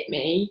admit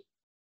me.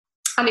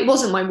 And it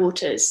wasn't my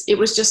waters. It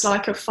was just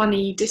like a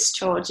funny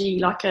dischargey,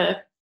 like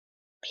a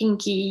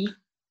pinky,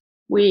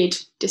 weird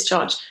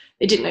discharge.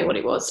 They didn't know what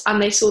it was.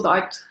 And they saw that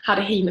I'd had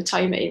a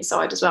hematoma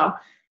inside as well.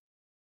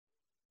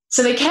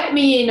 So they kept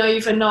me in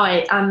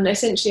overnight and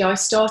essentially I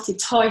started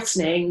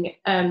tightening.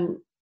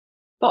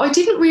 But I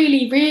didn't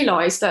really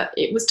realise that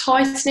it was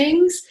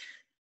tightenings.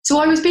 So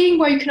I was being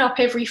woken up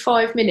every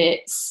 5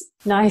 minutes.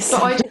 Nice.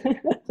 But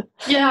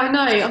yeah, I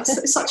know. I'm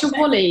such a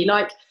wally.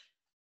 Like,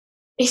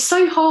 it's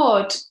so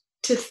hard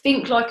to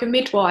think like a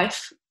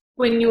midwife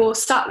when you're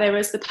sat there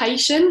as the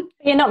patient.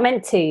 You're not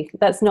meant to.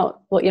 That's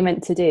not what you're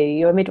meant to do.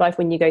 You're a midwife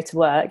when you go to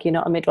work. You're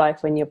not a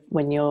midwife when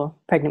you're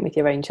pregnant with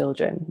your own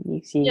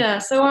children. Yeah,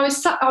 so I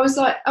was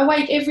like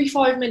awake every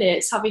 5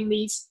 minutes having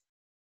these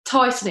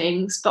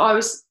tightenings, but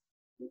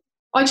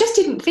I just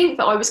didn't think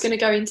that I was going to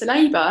go into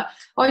labour.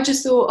 I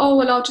just thought, oh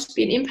well, I'll just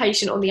be an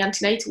inpatient on the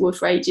antenatal ward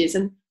for ages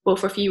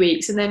for a few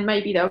weeks, and then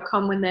maybe they'll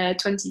come when they're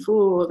 24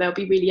 or they'll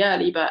be really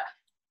early, but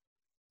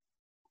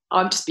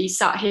I'll just be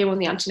sat here on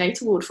the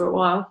antenatal ward for a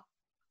while.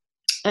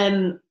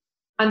 And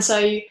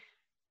so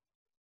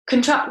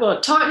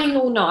tightening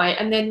all night,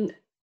 and then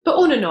but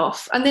on and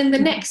off, and then the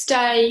next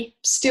day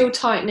still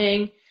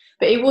tightening,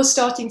 but it was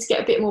starting to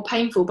get a bit more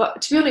painful.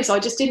 But to be honest, I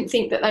just didn't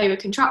think that they were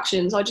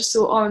contractions. I just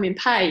thought, oh, I'm in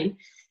pain.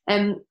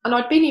 And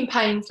I'd been in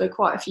pain for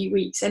quite a few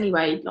weeks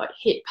anyway, like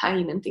hip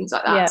pain and things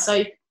like that. Yeah.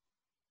 So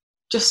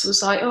just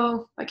was like,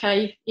 oh,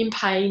 okay, in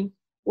pain,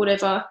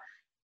 whatever,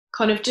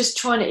 kind of just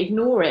trying to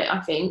ignore it, I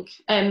think.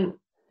 And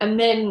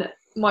then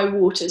my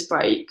waters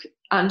broke.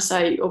 And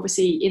so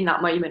obviously in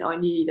that moment, I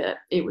knew that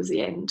it was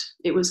the end.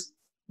 It was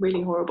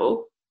really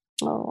horrible.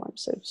 Oh, I'm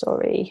so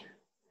sorry.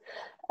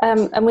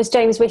 And was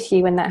James with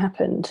you when that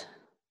happened?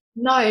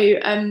 No,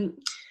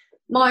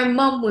 my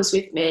mum was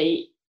with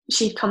me.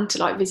 She'd come to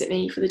like visit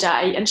me for the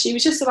day and she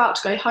was just about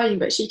to go home,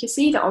 but she could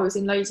see that I was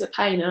in loads of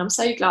pain, and I'm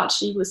so glad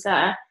she was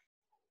there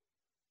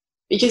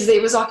because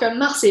it was like a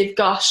massive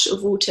gush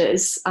of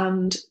waters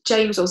and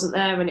James wasn't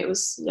there, and it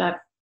was, yeah,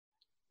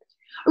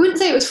 I wouldn't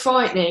say it was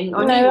frightening.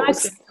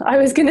 I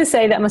was going to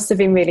say that must have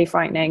been really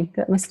frightening.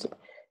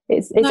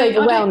 It's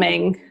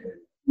overwhelming.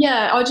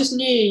 Yeah, I just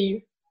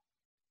knew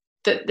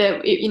that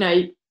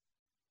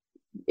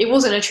it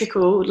wasn't a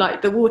trickle,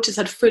 like the waters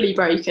had fully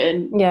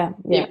broken. Yeah.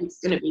 It was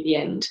going to be the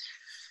end.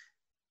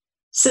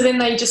 So then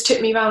they just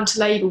took me round to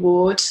labour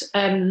ward,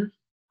 and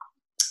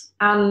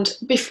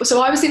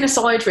so I was in a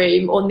side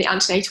room on the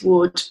antenatal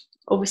ward,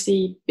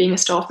 obviously being a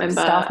staff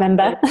member.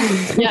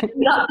 Yeah, that's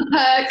the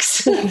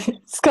perks.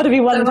 It's got to be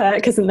one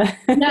perk, isn't there?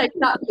 Yeah,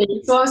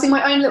 exactly. So I was in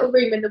my own little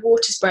room when the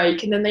waters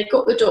broke, and then they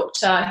got the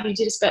doctor who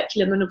did a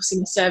speculum, and obviously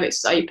my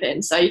cervix was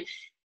open. So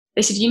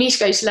they said, you need to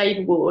go to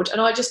labour ward.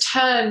 And I just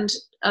turned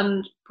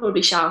and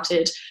probably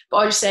shouted, but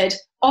I just said,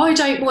 I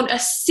don't want a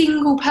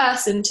single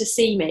person to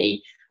see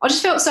me. I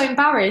just felt so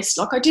embarrassed.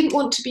 Like I didn't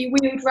want to be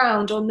wheeled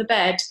round on the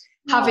bed,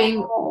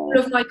 having all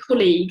of my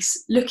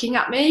colleagues looking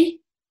at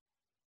me.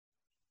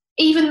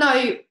 Even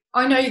though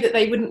I know that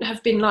they wouldn't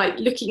have been like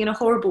looking in a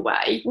horrible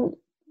way,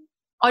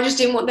 I just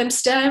didn't want them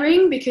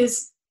staring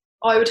because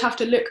I would have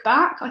to look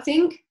back, I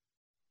think.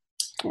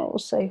 Oh,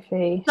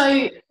 Sophie.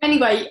 So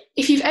anyway,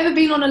 if you've ever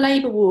been on a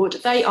labour ward,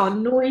 they are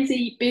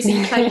noisy,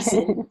 busy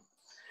places.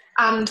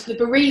 And the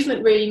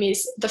bereavement room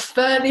is the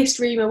furthest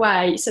room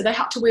away. So they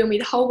had to wheel me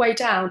the whole way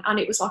down, and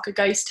it was like a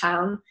ghost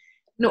town.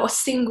 Not a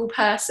single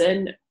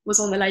person was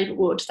on the labour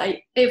ward.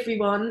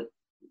 Everyone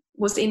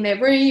was in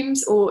their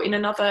rooms or in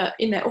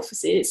their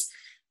offices.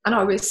 And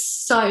I was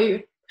so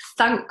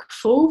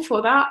thankful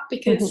for that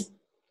because,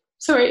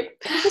 sorry.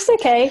 It's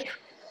okay.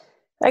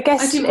 I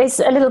guess it's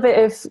a little bit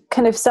of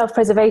kind of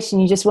self-preservation.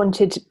 You just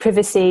wanted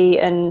privacy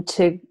and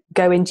to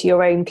go into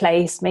your own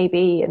place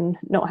maybe and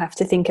not have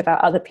to think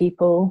about other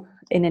people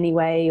in any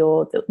way,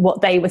 or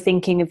what they were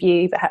thinking of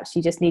you. Perhaps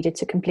you just needed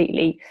to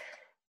completely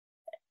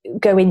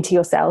go into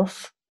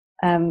yourself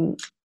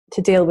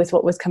to deal with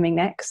what was coming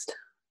next.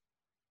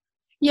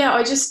 Yeah,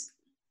 I just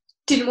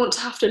didn't want to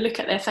have to look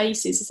at their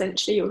faces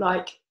essentially, or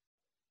like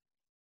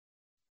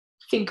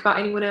think about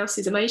anyone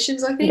else's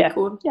emotions, I think. Yeah,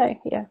 or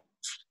yeah.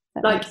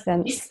 That like makes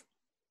sense.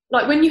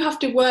 Like when you have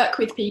to work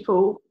with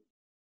people,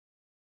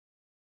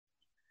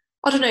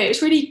 I don't know,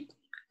 it's really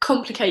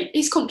complicated.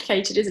 It's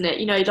complicated, isn't it?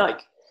 You know,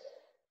 like,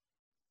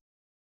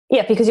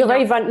 yeah, because you're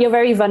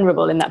very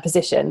vulnerable in that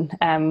position,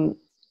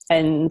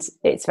 and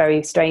it's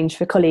very strange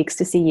for colleagues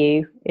to see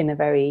you in a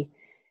very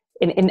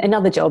in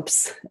other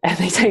jobs, and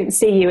they don't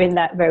see you in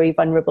that very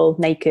vulnerable,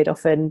 naked,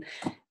 often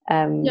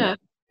kind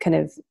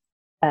of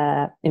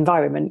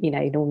environment. You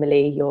know,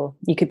 normally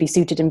you could be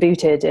suited and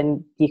booted,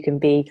 and you can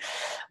be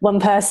one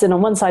person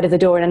on one side of the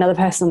door and another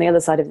person on the other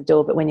side of the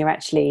door. But when you're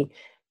actually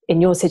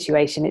in your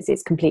situation,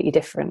 it's completely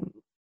different.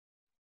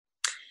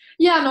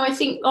 Yeah, no, I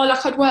think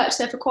like I'd worked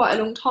there for quite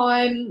a long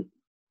time.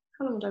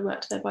 How long had I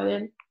worked there by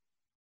then?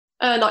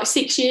 Like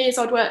 6 years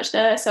I'd worked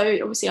there, so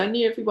obviously I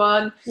knew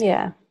everyone.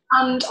 Yeah,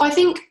 and I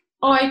think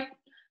I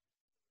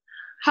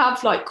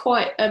have like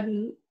quite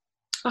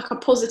like a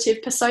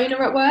positive persona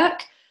at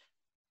work,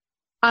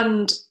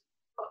 and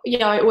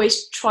I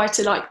always try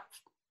to like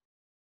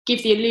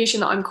give the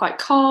illusion that I'm quite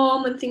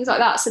calm and things like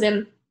that. So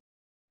then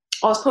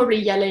I was probably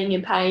yelling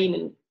in pain,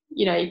 and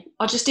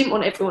I just didn't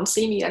want everyone to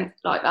see me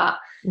like that.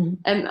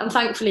 And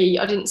thankfully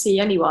I didn't see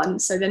anyone,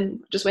 so then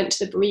I just went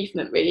to the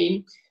bereavement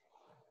really.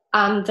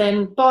 And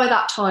then by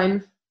that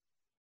time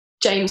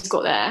James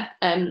got there,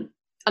 and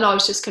I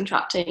was just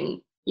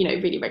contracting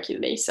really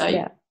regularly, so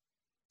yeah,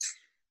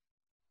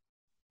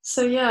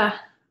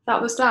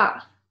 that was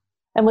that.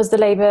 And was the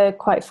labour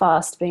quite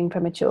fast, being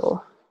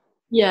premature?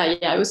 Yeah,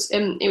 it was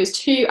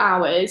 2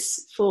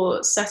 hours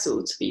for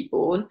Cecil to be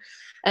born,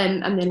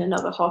 and then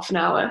another half an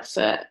hour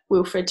for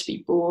Wilfred to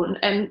be born.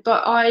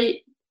 But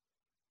I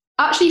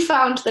actually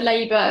found the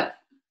labour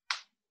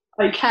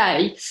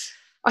okay.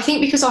 I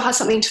think because I had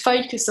something to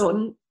focus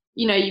on.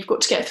 You've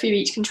got to get through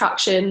each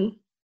contraction.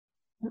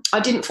 I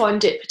didn't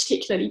find it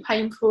particularly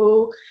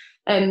painful.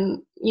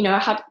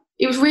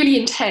 It was really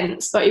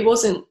intense, but it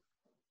wasn't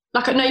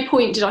like, at no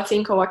point did I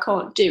think, oh, I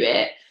can't do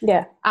it.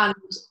 Yeah. And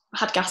I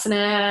had gas and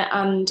air,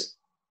 and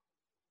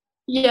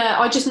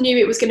I just knew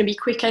it was going to be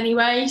quick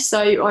anyway.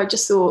 So I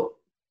just thought,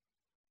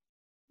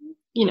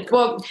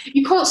 well,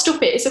 you can't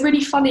stop it. It's a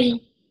really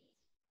funny,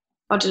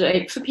 I don't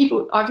know, for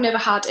people, I've never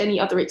had any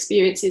other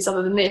experiences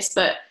other than this,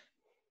 but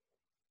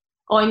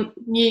I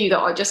knew that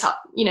I just had,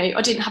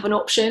 I didn't have an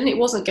option. It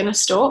wasn't going to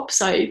stop.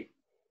 So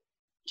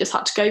just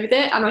had to go with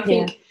it. And I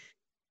think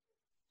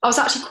I was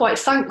actually quite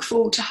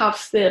thankful to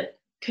have the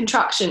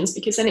contractions,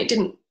 because then it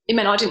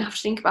meant I didn't have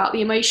to think about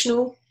the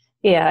emotional.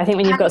 Yeah, I think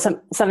when you've got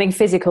something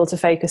physical to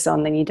focus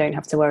on, then you don't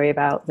have to worry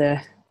about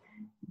the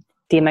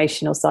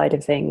emotional side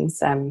of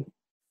things.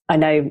 I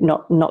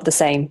know not the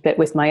same, but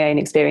with my own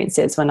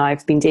experiences, when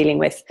I've been dealing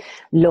with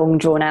long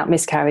drawn out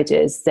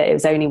miscarriages, that it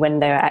was only when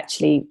they were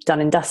actually done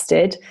and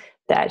dusted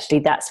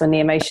that's when the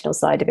emotional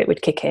side of it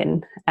would kick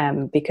in,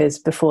 because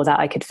before that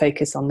I could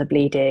focus on the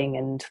bleeding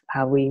and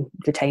how we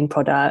retain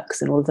products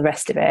and all the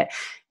rest of it.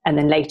 And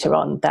then later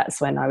on,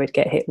 that's when I would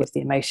get hit with the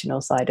emotional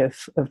side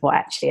of what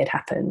actually had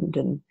happened.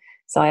 And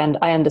so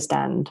I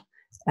understand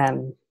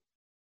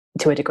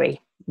to a degree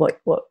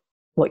what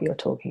you're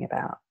talking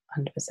about,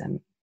 100%.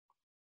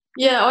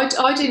 Yeah,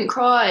 I didn't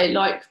cry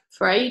like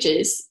for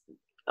ages.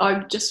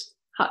 I just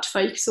had to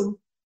focus on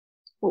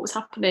what was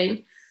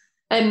happening.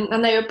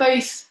 And they were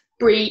both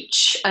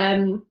breech,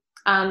 and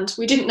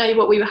we didn't know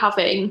what we were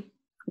having.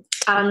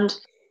 And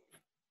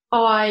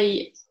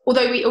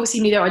although we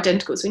obviously knew they were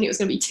identical, so we knew it was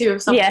going to be 2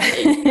 of something.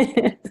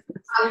 Yeah.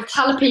 And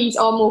Talipes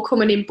are more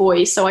common in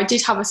boys, so I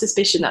did have a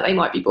suspicion that they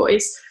might be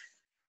boys.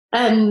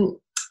 And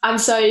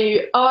so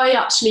I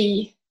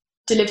actually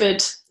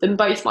delivered them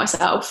both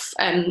myself.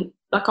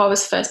 Like I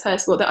was the first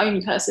person, well, the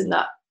only person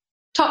that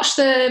touched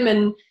them,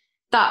 and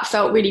that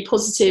felt really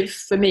positive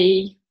for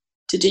me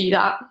to do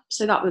that.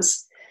 So that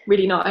was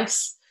really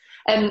nice.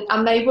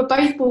 And they were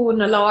both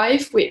born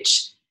alive,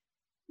 which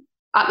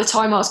at the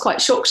time I was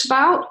quite shocked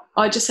about.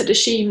 I just had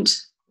assumed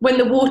when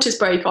the waters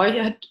broke, I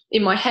had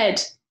in my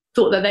head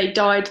thought that they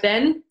died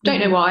then. Don't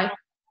know why.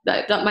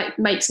 That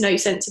makes no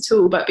sense at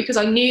all. But because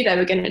I knew they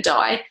were going to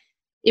die,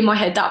 in my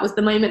head that was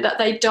the moment that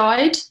they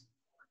died.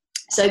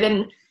 So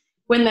then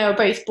when they were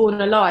both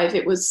born alive,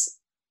 it was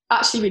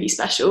actually really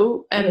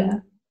special,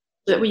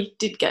 that we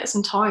did get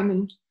some time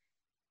and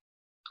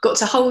got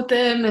to hold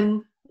them,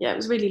 and it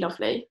was really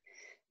lovely.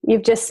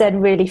 You've just said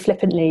really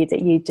flippantly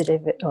that you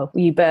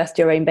birthed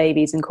your own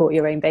babies and caught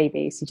your own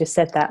babies. You just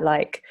said that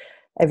like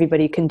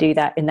everybody can do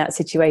that in that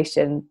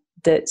situation.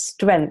 The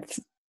strength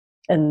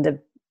and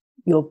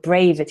your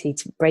bravery,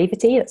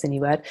 that's a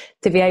new word,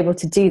 to be able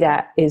to do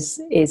that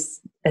is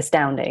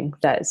astounding.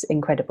 That's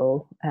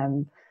incredible.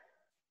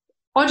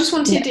 I just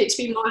wanted it to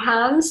be my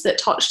hands that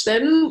touched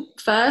them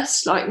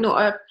first, like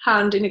not a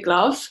hand in a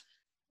glove.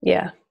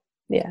 Yeah.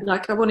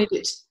 Like I wanted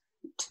it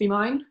to be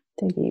mine.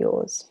 To be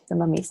yours, the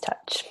mummy's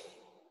touch.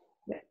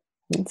 Yeah.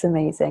 It's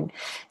amazing.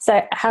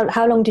 So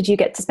how long did you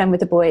get to spend with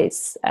the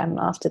boys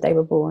after they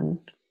were born?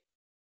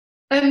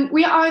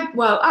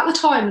 Well, at the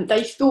time,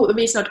 they thought the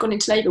reason I'd gone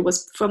into labour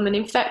was from an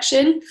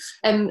infection.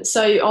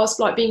 So I was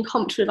like being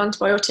pumped with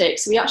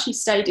antibiotics. So we actually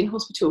stayed in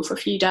hospital for a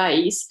few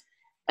days.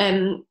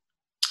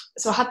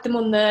 So I had them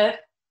on the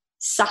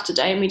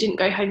Saturday and we didn't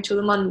go home till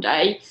the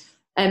Monday.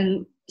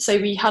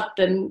 So we had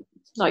them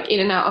like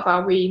in and out of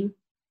our room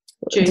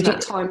during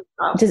that time.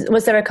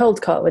 Was there a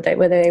cold cot? Were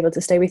they able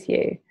to stay with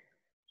you?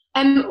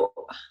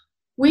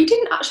 We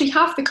didn't actually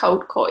have the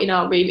cold cot in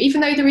our room,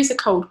 even though there is a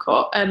cold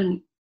cot.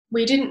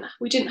 We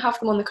didn't have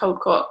them on the cold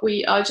cot.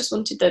 I just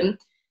wanted them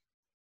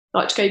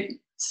like to go.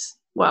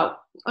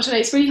 Well, I don't know.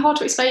 It's really hard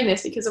to explain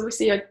this because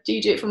obviously I do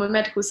it from a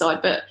medical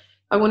side, but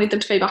I wanted them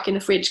to go back in the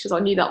fridge because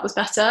I knew that was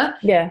better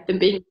than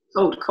being in a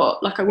cold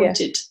cot. Like I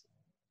wanted.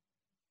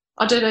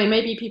 I don't know.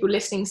 Maybe people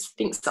listening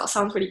thinks that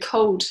sounds really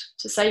cold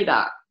to say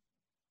that.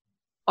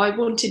 I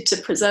wanted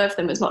to preserve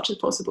them as much as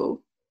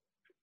possible.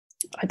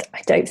 I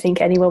don't think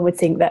anyone would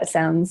think that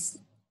sounds.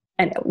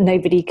 And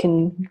nobody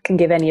can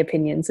give any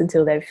opinions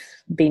until they've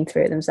been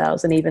through it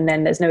themselves, and even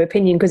then there's no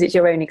opinion because it's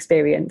your own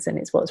experience and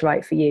it's what's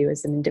right for you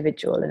as an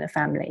individual and a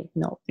family,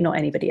 not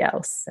anybody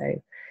else.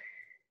 So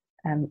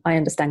I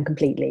understand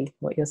completely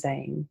what you're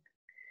saying.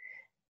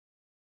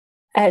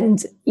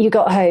 And you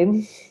got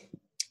home.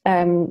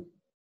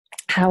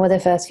 How were the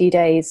first few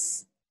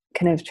days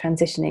kind of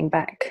transitioning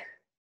back?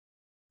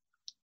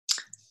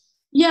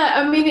 Yeah,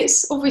 I mean,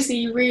 it's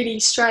obviously really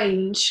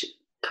strange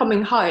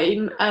coming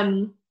home.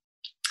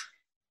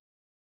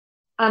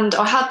 And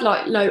I had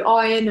like low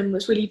iron and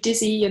was really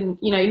dizzy and,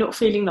 not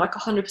feeling like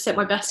 100%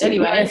 my best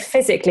anyway. You were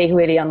physically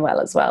really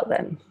unwell as well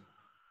then?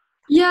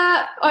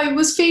 Yeah, I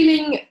was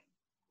feeling,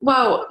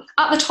 well,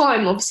 at the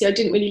time, obviously, I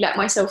didn't really let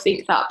myself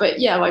think that. But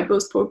yeah, I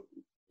was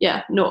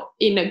not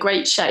in a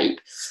great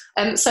shape.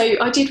 So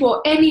I did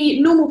what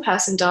any normal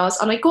person does,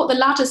 and I got the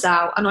ladders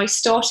out and I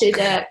started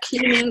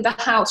cleaning the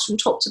house from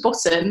top to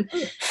bottom,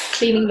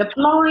 cleaning the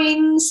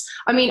blinds.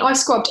 I mean, I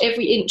scrubbed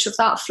every inch of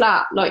that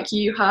flat like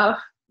you have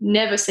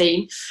never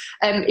seen.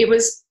 It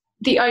was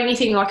the only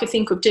thing I could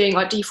think of doing.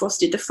 I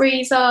defrosted the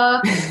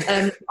freezer.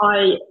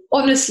 I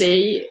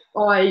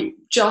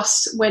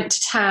just went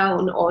to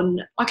town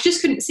I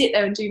just couldn't sit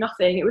there and do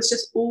nothing. It was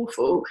just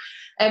awful.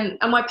 And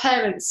my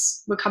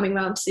parents were coming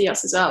round to see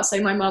us as well. So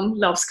my mum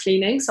loves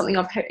cleaning, something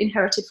I've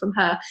inherited from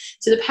her.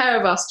 So the pair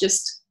of us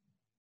just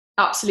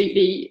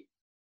absolutely,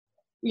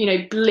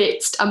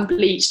 blitzed and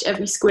bleached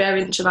every square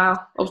inch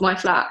of my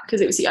flat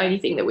because it was the only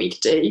thing that we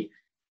could do.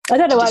 I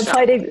don't know why I'm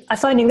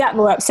finding that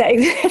more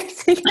upsetting than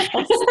everything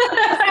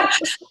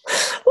else.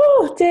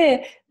 Oh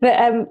dear.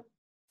 But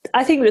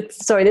I think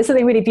there's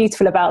something really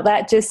beautiful about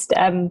that. Just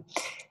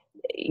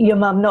your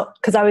mum, not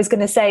because I was going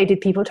to say,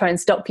 did people try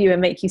and stop you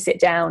and make you sit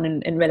down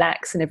and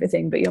relax and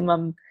everything? But your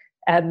mum,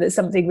 there's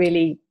something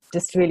really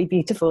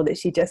beautiful that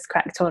she just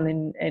cracked on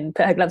and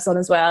put her gloves on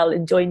as well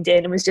and joined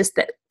in and was just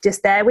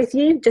there with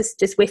you,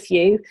 just with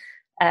you.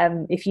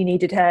 If you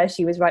needed her,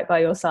 she was right by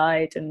your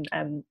side,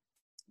 and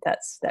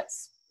that's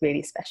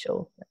really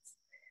special.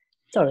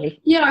 Sorry.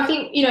 Yeah, I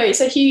think,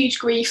 it's a huge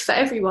grief for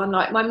everyone.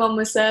 Like my mum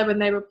was there when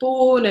they were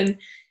born, and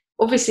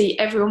obviously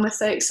everyone was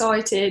so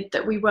excited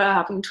that we were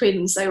having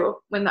twins.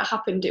 So when that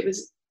happened, it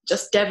was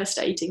just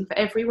devastating for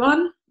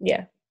everyone.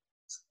 Yeah.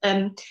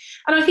 And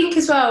I think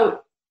as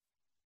well,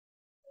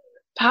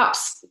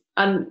 perhaps,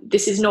 and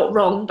this is not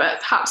wrong,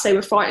 but perhaps they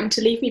were frightened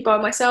to leave me by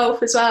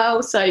myself as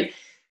well. So,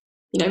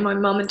 my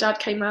mum and dad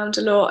came around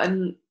a lot,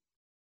 and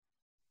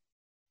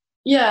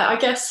yeah, I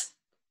guess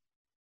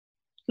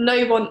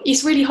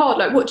it's really hard.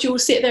 Like, what do you all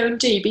sit there and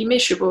do? Be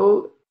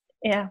miserable?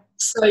 Yeah.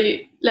 So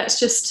let's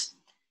just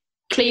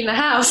clean the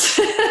house.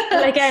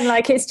 But again,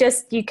 like, it's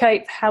just you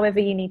cope however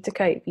you need to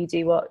cope. You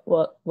do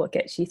what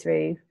gets you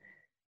through.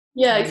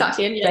 Yeah,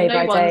 exactly. And day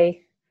by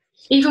day.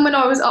 Even when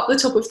I was up the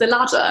top of the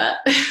ladder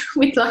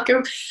with like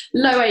a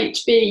low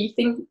HB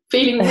thing,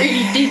 feeling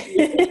really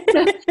dizzy,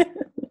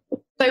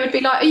 they would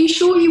be like, "Are you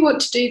sure you want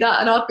to do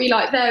that?" And I'd be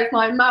like there with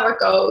my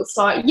marigolds,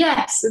 like,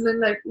 "Yes." And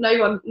then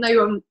no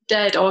one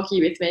dared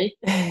argue with me.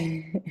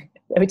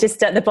 They were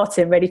just at the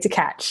bottom, ready to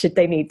catch should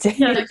they need to.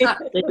 Yeah,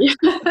 exactly.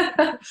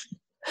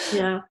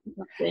 Yeah,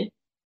 exactly.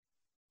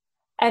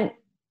 And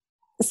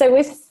so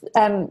with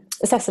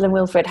Cecil and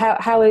Wilfred, how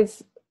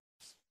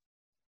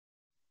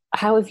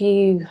have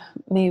you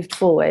moved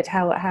forward?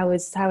 How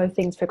have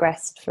things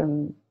progressed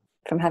from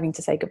having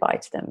to say goodbye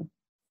to them?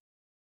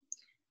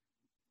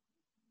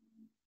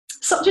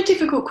 Such a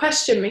difficult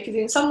question, because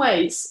in some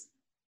ways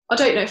I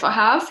don't know if I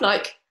have.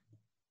 Like,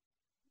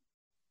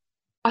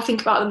 I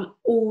think about them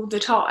all the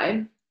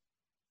time,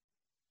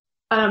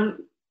 and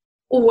I'm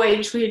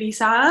always really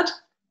sad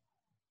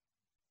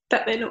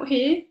that they're not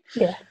here.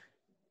 Yeah.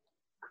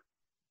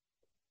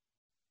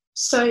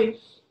 So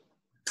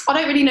I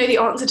don't really know the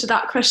answer to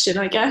that question,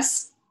 I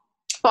guess.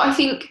 But I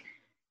think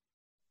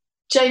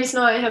James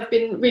and I have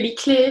been really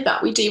clear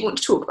that we do want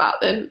to talk about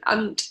them,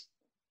 and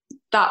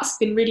that's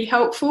been really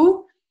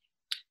helpful.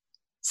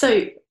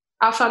 So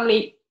our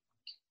family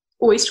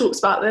always talks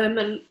about them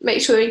and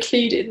make sure they're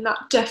included, and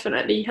that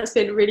definitely has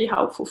been really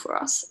helpful for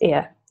us.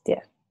 Yeah.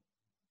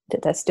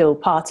 That they're still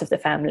part of the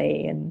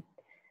family, and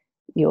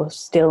you're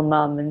still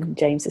mum and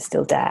James is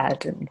still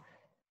dad, and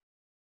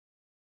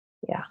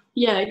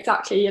yeah,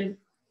 exactly. And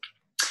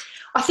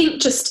I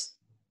think just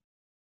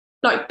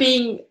like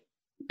being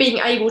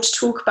able to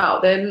talk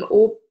about them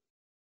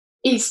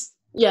is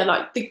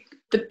like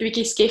the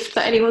biggest gift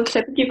that anyone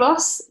could ever give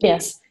us.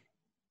 Yes.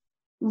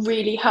 It's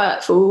really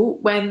hurtful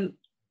when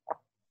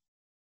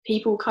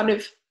people kind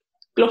of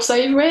gloss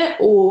over it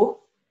or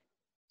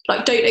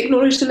like don't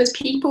acknowledge them as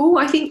people.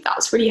 I think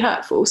that's really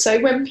hurtful.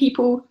 So when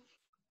people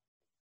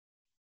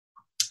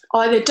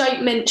either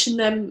don't mention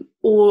them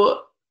or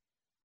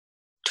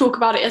talk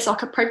about it as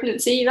like a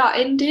pregnancy that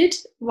ended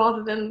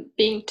rather than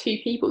being two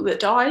people that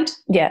died,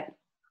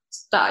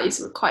 that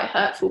is quite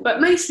hurtful.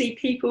 But mostly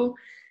people,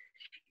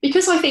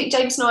 because I think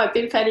James and I have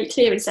been fairly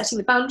clear in setting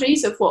the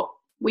boundaries of what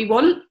we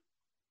want,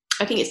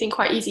 I think it's been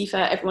quite easy for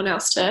everyone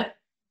else to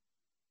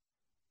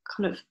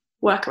kind of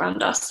work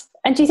around us.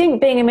 And do you think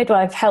being a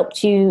midwife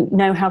helped you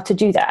know how to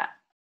do that?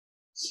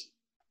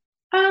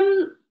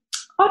 I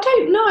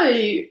don't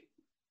know.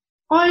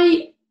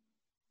 I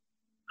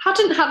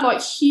hadn't had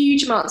like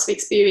huge amounts of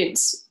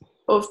experience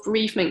of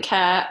bereavement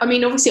care. I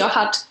mean, obviously I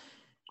had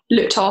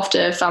looked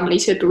after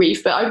families who had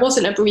bereaved, but I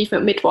wasn't a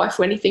bereavement midwife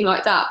or anything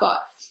like that.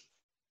 But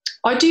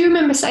I do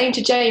remember saying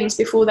to James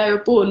before they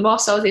were born,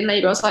 whilst I was in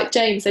labour, I was like,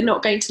 James, they're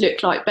not going to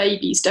look like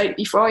babies. Don't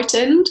be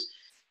frightened.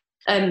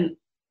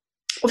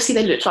 Obviously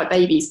they looked like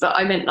babies, but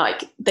I meant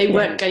like they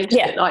weren't going to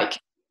look like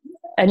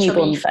a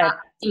newborn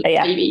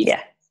babies.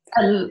 Yeah.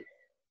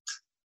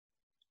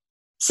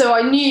 So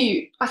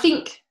I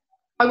think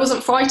I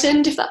wasn't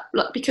frightened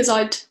because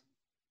I'd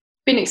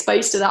been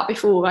exposed to that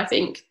before, I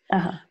think.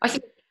 Uh-huh. I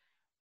think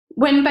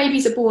when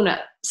babies are born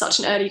at such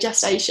an early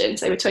gestation,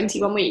 so they were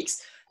 21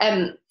 weeks,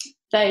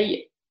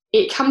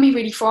 it can be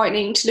really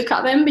frightening to look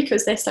at them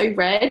because they're so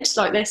red,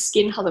 like their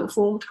skin hasn't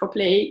formed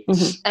properly.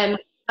 Mm-hmm.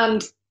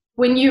 And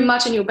when you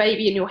imagine your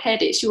baby in your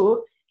head, it's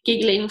your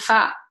giggling,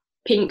 fat,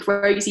 pink,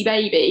 rosy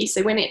baby.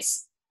 So when it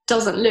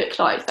doesn't look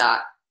like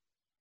that,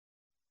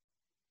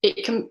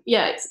 it can,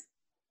 it's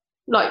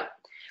like,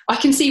 I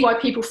can see why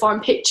people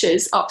find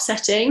pictures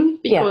upsetting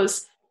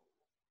because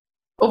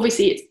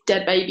obviously it's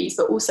dead babies,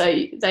 but also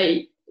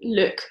they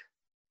look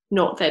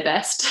not their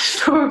best,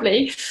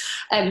 probably.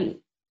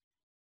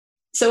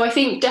 So I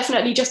think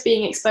definitely just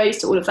being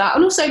exposed to all of that.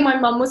 And also my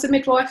mum was a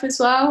midwife as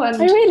well. And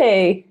oh,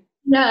 really?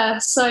 Yeah,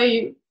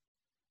 so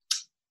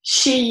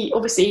she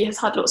obviously has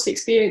had lots of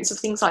experience of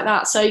things like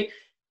that. So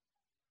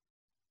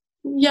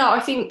yeah, I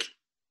think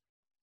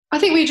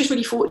we were just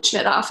really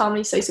fortunate that our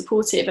family's so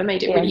supportive and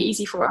made it really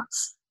easy for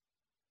us.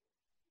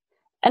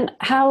 And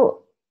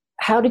how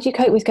did you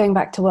cope with going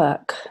back to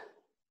work?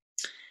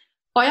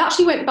 I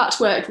actually went back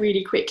to work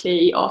really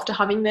quickly after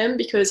having them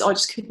because I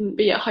just couldn't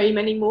be at home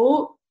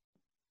anymore.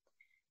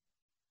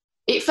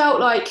 It felt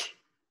like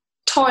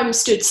time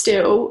stood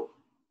still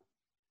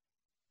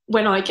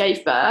when I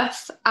gave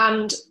birth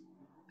and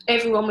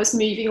everyone was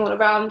moving on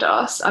around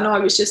us and I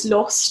was just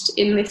lost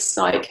in this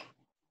like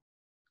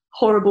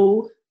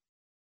horrible.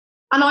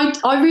 And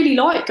I really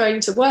like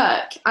going to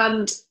work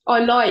and I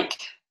like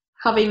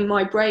having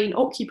my brain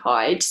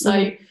occupied.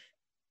 So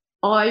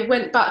I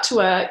went back to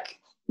work,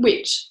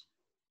 which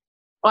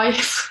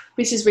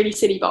this is really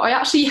silly, but I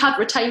actually had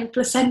retained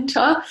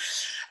placenta.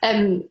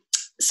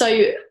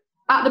 So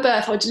at the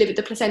birth, I delivered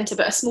the placenta,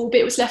 but a small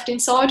bit was left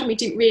inside and we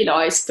didn't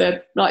realise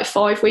for like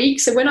 5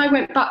 weeks. So when I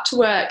went back to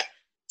work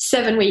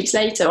 7 weeks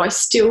later, I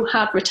still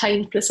had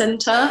retained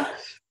placenta,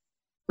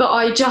 but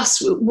I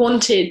just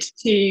wanted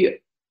to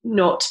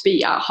not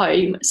be at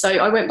home. So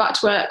I went back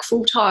to work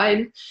full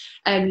time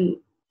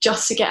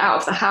just to get out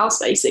of the house,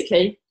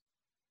 basically.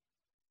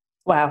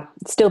 Wow.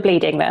 Still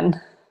bleeding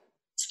then?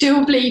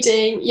 Still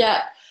bleeding,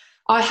 yeah.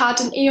 I had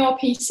an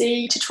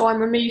ERPC to try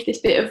and remove this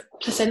bit of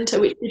placenta,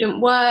 which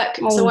didn't work.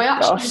 Oh, so I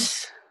actually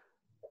gosh.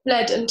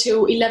 bled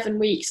until 11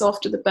 weeks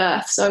after the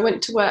birth. So I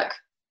went to work,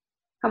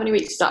 how many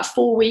weeks was that?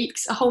 4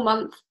 weeks, a whole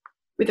month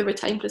with a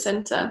retained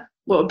placenta.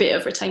 Well, a bit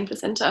of retained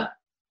placenta.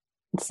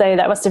 So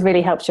that must have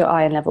really helped your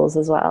iron levels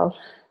as well.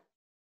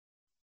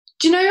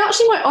 Do you know,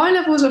 actually my iron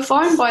levels were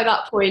fine by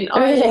that point.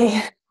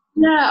 Really?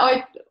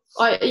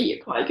 I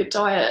eat quite a good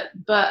diet,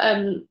 but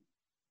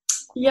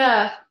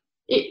yeah,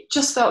 it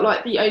just felt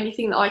like the only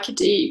thing that I could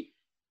do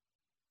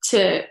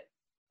to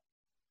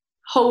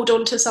hold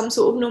on to some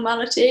sort of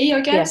normality,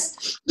 I guess.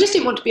 Yeah. I just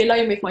didn't want to be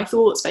alone with my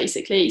thoughts,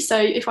 basically. So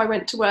if I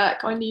went to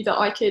work, I knew that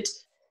I could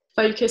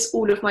focus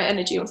all of my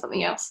energy on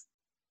something else.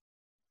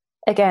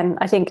 Again,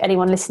 I think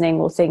anyone listening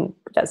will think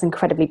that's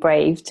incredibly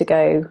brave to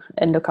go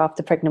and look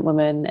after pregnant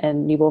women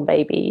and newborn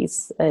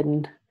babies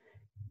and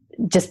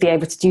just be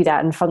able to do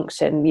that and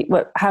function.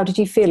 How did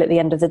you feel at the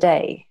end of the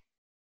day?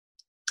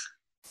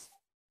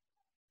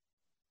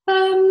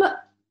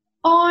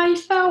 I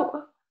felt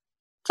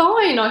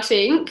fine, I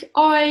think.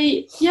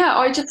 I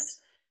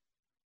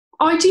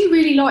do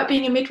really like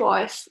being a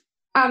midwife,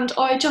 and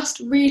I just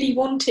really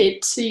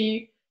wanted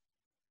to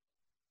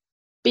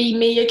be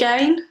me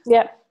again.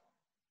 Yeah,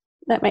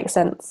 that makes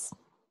sense.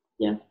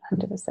 Yeah,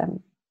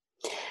 100%.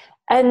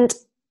 And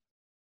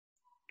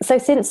so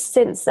since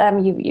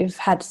you've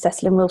had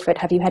Cecil and Wilfred,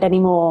 have you had any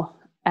more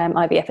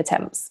IVF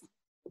attempts?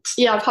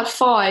 Yeah, I've had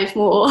 5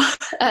 more.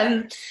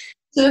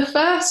 So the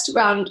first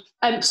round,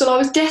 so I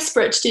was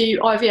desperate to do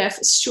IVF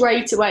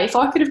straight away. If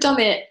I could have done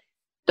it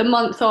the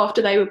month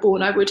after they were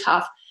born, I would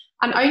have.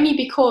 And only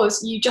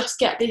because you just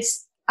get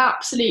this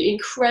absolute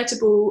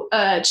incredible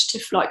urge to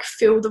like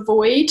fill the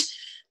void.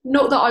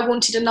 Not that I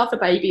wanted another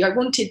baby, I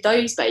wanted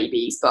those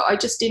babies, but I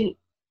just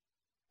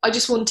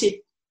wanted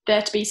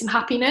there to be some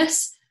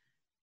happiness,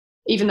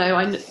 even though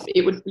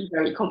it would be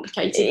very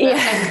complicated.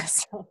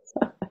 Yes.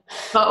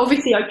 But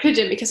obviously I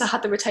couldn't because I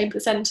had the retained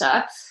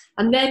placenta.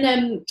 And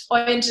then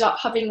I ended up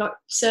having like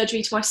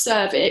surgery to my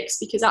cervix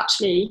because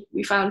actually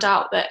we found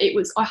out that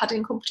I had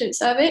incompetent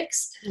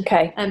cervix.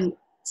 Okay.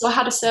 So I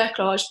had a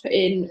cerclage put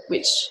in,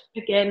 which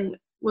again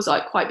was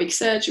like quite big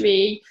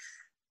surgery.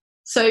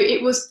 So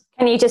it was.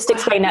 Can you just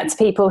explain that to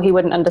people who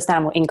wouldn't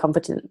understand what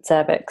incompetent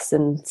cervix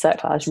and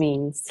cerclage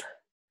means?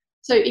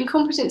 So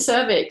incompetent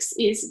cervix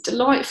is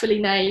delightfully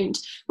named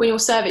when your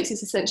cervix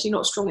is essentially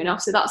not strong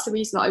enough. So that's the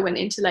reason that I went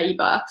into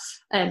labour,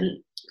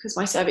 because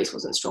my cervix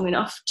wasn't strong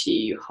enough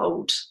to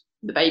hold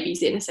the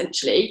babies in,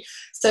 essentially.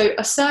 So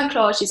a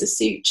cerclage is a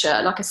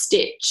suture, like a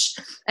stitch,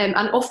 and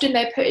often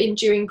they're put in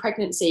during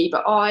pregnancy,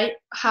 but I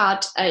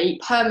had a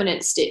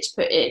permanent stitch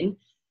put in,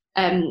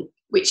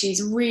 which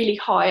is really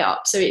high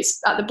up. So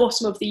it's at the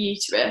bottom of the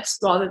uterus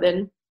rather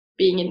than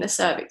being in the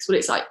cervix. Well,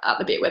 it's like at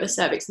the bit where the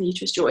cervix and the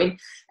uterus join.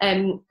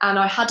 And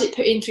I had it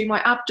put in through my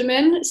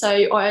abdomen.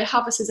 So I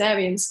have a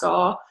cesarean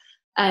scar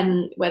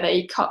where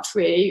they cut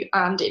through,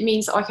 and it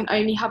means that I can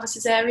only have a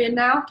cesarean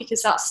now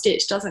because that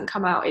stitch doesn't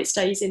come out, it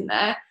stays in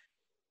there.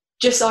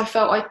 Just I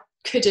felt I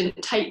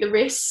couldn't take the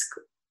risk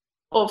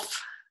of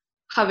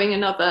having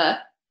another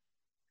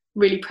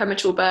really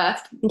premature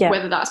birth,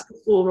 whether that's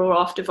before or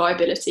after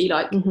viability.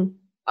 Like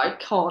I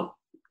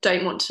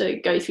don't want to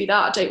go through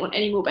that. I don't want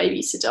any more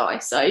babies to die.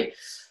 So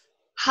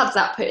had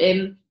that put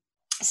in.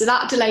 So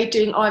that delayed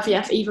doing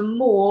IVF even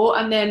more.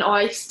 And then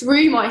I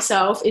threw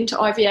myself into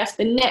IVF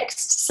the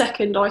next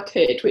second I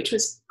could, which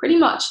was pretty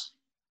much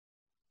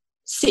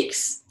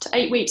 6 to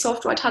 8 weeks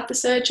after I'd had the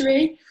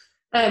surgery.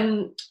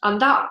 And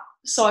that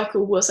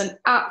cycle was an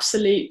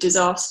absolute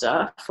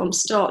disaster from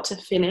start to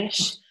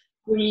finish.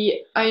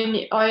 I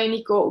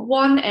only got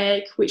 1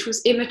 egg, which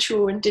was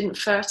immature and didn't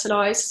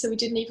fertilise, so we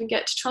didn't even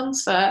get to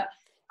transfer.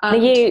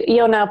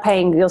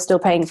 You're still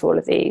paying for all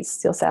of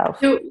these yourself?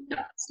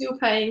 Still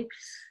paying.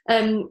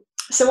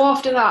 So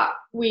after that,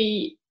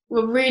 we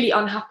were really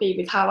unhappy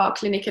with how our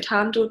clinic had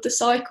handled the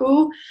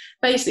cycle.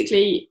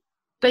 Basically,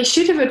 they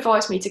should have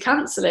advised me to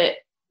cancel it.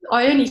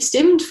 I only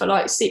stimmed for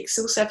like 6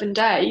 or 7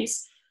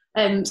 days.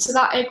 So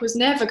that egg was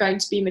never going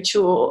to be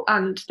mature,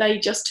 and they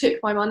just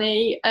took my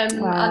money and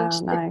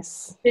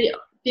nice.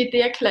 did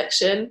the egg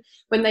collection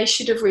when they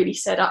should have really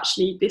said,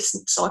 actually, this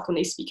cycle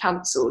needs to be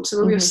cancelled.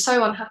 So we were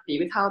so unhappy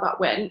with how that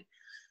went.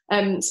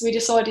 So we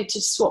decided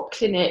to swap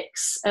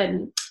clinics.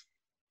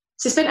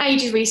 So spent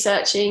ages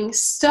researching,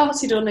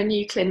 started on a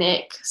new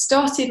clinic,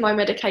 started my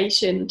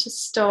medication to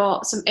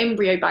start some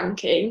embryo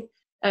banking.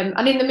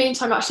 And in the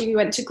meantime, actually, we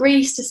went to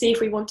Greece to see if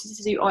we wanted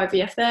to do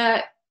IVF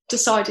there.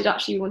 Decided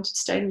actually we wanted to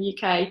stay in the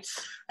UK.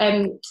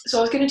 So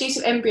I was going to do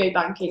some embryo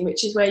banking,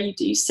 which is where you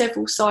do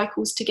several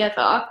cycles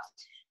together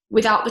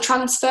without the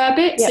transfer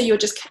bit. So you're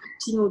just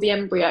collecting all the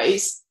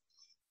embryos.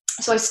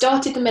 So I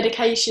started the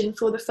medication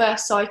for the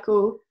first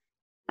cycle,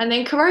 and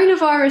then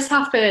coronavirus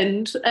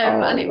happened,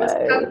 and it was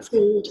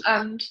cancelled.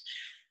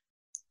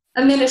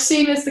 And then as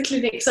soon as the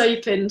clinics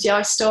opened,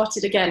 I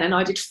started again, and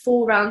I did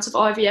 4 rounds of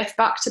IVF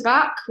back to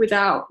back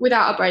without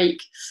a break,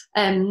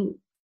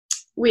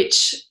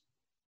 which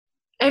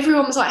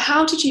everyone was like,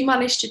 how did you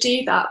manage to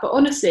do that? But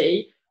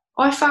honestly,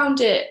 I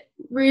found it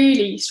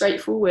really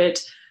straightforward.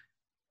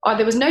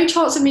 There was no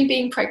chance of me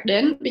being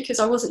pregnant because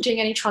I wasn't doing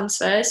any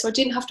transfers, so I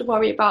didn't have to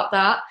worry about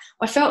that.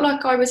 I felt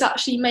like I was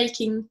actually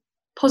making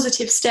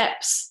positive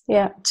steps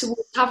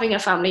towards having a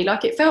family.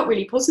 Like, it felt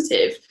really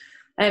positive.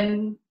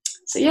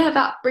 So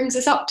that brings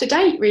us up to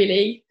date,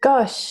 really.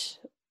 Gosh,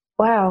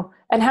 wow.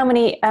 And how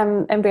many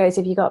embryos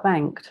have you got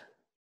banked?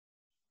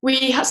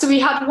 We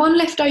had 1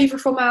 left over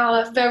from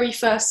our very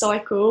first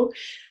cycle,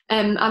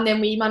 and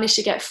then we managed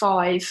to get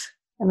 5.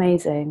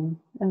 Amazing.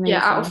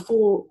 Yeah, out of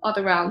 4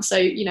 other rounds. So,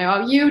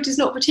 our yield is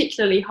not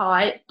particularly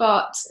high,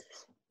 but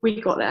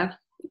we got there.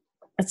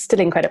 It's still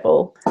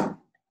incredible.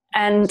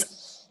 And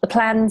the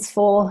plans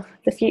for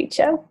the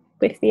future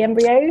with the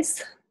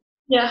embryos?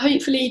 Yeah,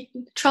 hopefully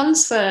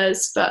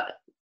transfers, but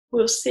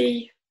we'll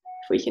see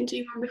if we can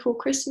do one before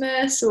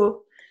Christmas,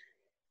 or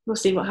we'll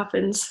see what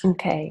happens.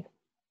 Okay.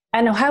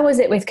 And how was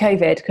it with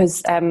COVID?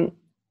 Because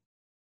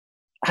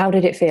how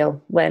did it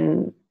feel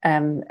when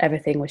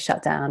everything was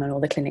shut down and all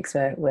the clinics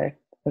were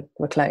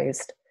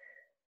closed?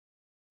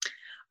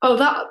 Oh,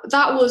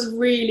 that was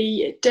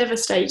really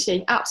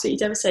devastating, absolutely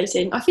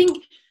devastating.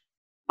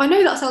 I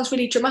know that sounds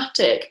really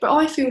dramatic, but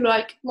I feel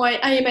like my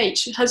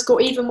AMH has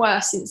got even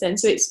worse since then.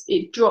 So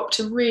it dropped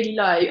to really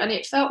low, and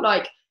it felt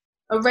like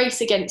a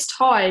race against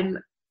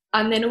time.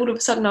 And then all of a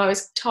sudden, I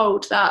was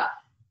told that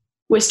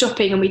we're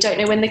stopping, and we don't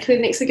know when the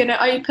clinics are going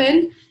to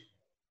open.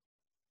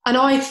 And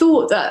I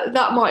thought that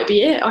that might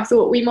be it. I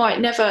thought we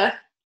might never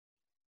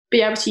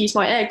be able to use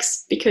my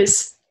eggs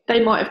because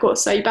they might have got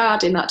so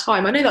bad in that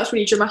time. I know that's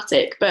really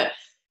dramatic, but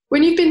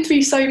when you've been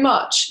through so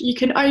much, you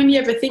can only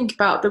ever think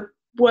about the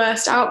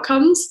worst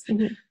outcomes.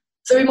 Mm-hmm.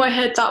 So in my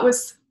head, that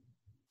was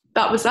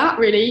that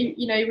really.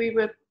 You know, we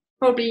were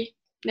probably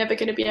never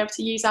going to be able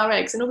to use our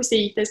eggs, and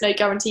obviously there's no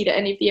guarantee that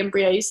any of the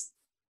embryos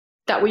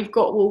that we've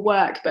got will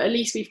work, but at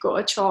least we've got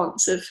a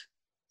chance of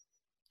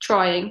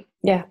trying.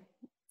 Yeah,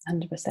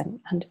 100%.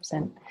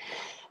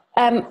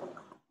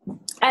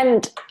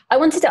 And I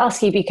wanted to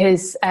ask you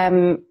because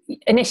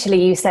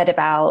initially you said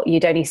about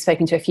you'd only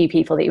spoken to a few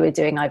people that you were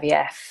doing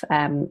IVF,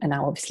 and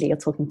now obviously you're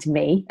talking to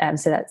me,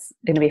 so that's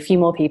going to be a few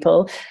more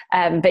people.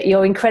 But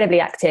you're incredibly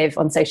active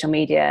on social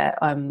media,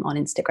 on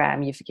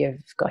Instagram.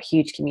 You've got a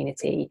huge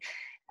community.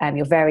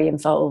 You're very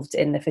involved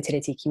in the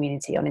fertility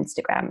community on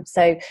Instagram.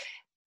 So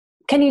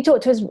can you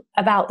talk to us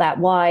about that?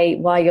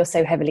 Why you're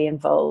so heavily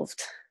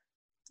involved?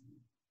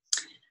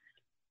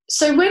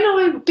 So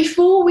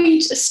before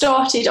we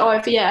started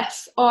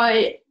IVF,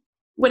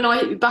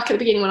 back at the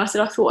beginning when I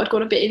said I thought I'd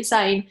gone a bit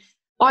insane,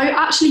 I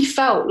actually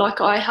felt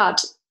like I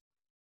had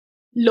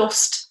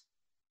lost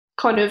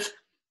kind of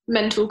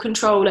mental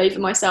control over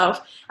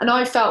myself, and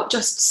I felt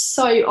just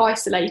so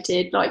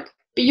isolated, like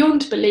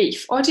beyond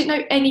belief. I didn't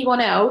know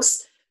anyone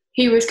else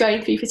who was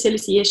going through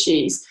fertility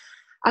issues,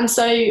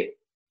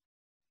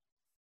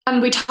 and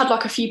we'd had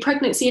like a few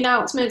pregnancy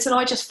announcements, and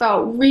I just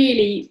felt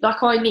really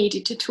like I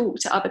needed to talk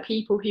to other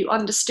people who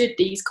understood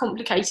these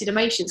complicated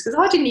emotions, because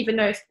I didn't even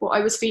know if what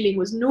I was feeling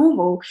was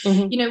normal.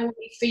 Mm-hmm. You know, all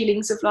these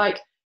feelings of like,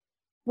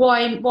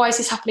 why is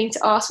this happening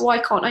to us? Why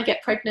can't I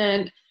get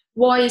pregnant?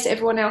 Why is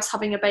everyone else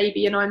having a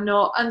baby and I'm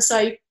not? And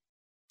so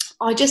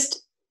I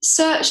just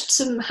searched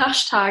some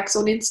hashtags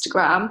on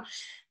Instagram,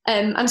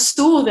 and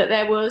saw that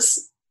there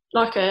was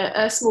like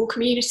a small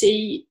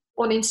community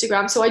on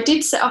Instagram. So I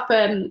did set up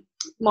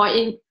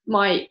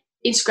my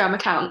Instagram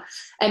account,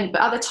 but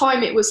at the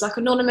time it was like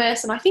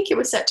anonymous, and I think it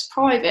was set to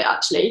private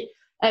actually,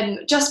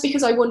 just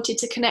because I wanted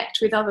to connect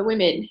with other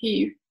women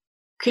who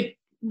could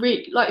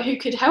who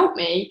could help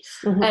me.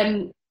 Mm-hmm.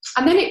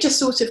 And then it just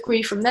sort of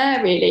grew from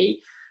there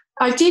really.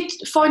 I did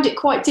find it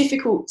quite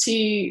difficult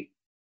to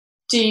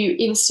do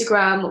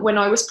Instagram when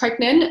I was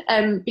pregnant,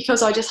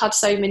 because I just had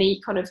so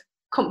many kind of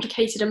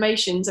complicated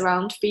emotions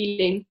around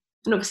feeling,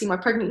 and obviously my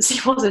pregnancy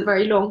wasn't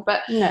very long,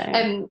 but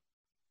no.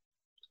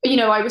 You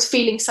know, I was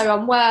feeling so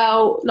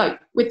unwell, like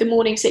with the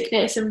morning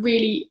sickness, and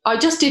really I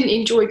just didn't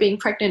enjoy being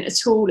pregnant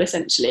at all,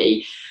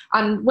 essentially.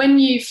 And when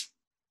you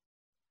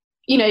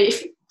know,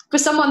 if for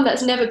someone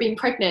that's never been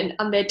pregnant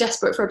and they're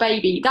desperate for a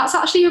baby, that's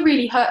actually a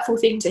really hurtful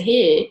thing to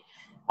hear.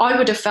 I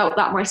would have felt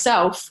that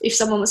myself if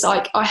someone was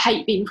like, I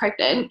hate being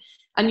pregnant,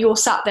 and you're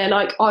sat there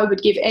like, I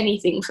would give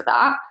anything for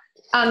that.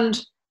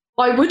 And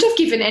I would have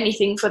given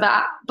anything for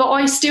that, but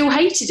I still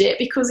hated it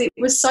because it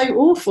was so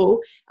awful.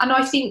 And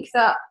I think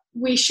that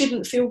we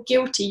shouldn't feel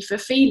guilty for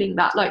feeling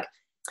that. Like,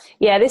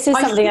 yeah, this is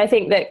something I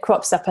think that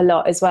crops up a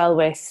lot as well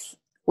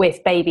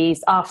with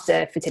babies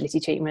after fertility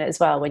treatment as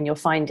well, when you're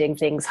finding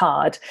things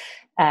hard.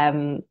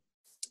 My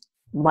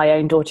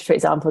own daughter, for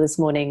example, this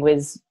morning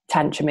was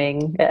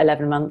tantruming at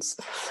 11 months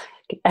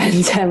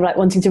and like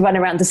wanting to run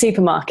around the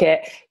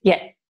supermarket.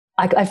 Yeah,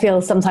 I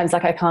feel sometimes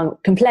like I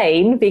can't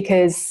complain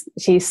because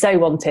she's so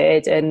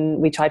wanted and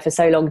we tried for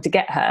so long to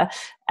get her.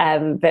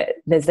 But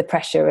there's the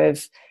pressure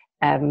of,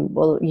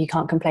 well, you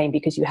can't complain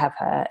because you have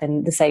her.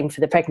 And the same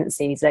for the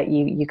pregnancies, that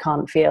you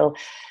can't feel,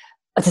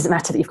 it doesn't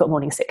matter that you've got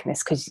morning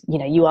sickness because, you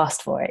know, you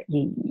asked for it,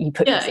 you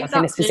put yourself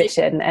in this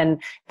position.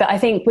 But I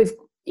think with,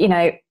 you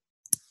know,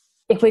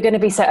 if we're going to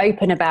be so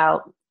open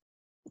about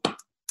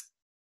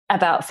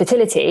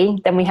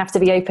fertility, then we have to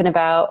be open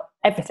about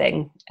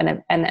everything,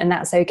 and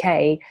that's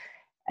okay.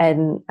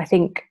 And I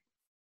think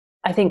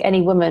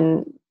any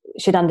woman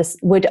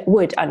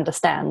would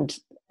understand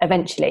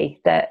eventually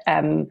that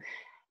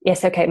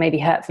yes, okay, it may be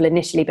hurtful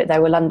initially, but they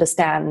will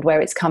understand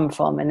where it's come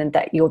from, and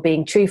that you're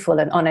being truthful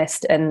and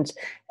honest, and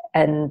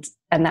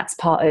that's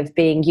part of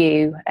being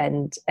you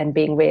and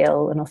being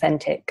real and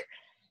authentic.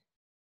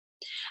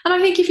 And I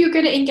think if you're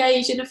going to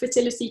engage in a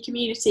fertility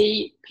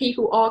community,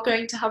 people are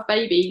going to have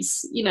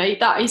babies. You know,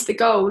 that is the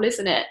goal,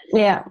 isn't it?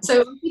 Yeah.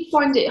 So I did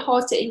find it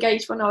hard to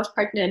engage when I was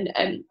pregnant,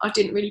 and I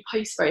didn't really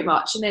post very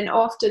much. And then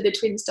after the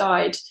twins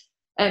died,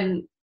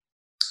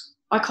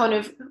 I kind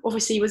of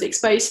obviously was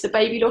exposed to the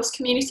baby loss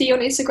community on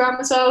Instagram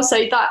as well.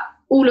 So that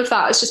all of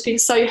that has just been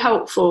so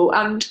helpful.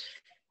 And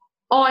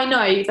I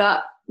know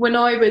that when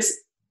I was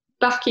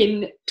back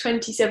in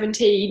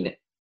 2017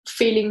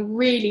 feeling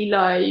really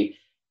low,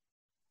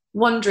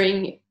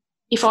 wondering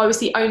if I was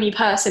the only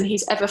person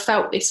who's ever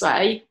felt this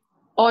way,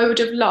 I would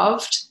have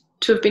loved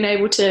to have been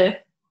able to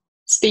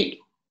speak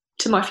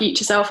to my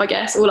future self, I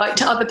guess, or like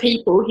to other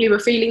people who are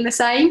feeling the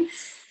same.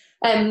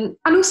 And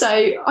also,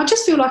 I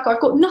just feel like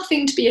I've got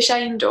nothing to be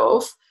ashamed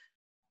of.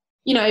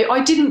 You know,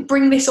 I didn't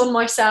bring this on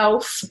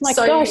myself. My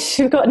gosh,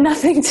 you've got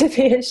nothing to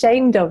be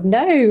ashamed of.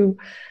 No,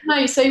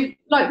 so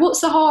like,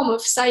 what's the harm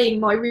of saying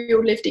my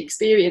real lived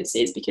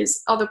experiences,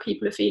 because other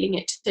people are feeling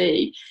it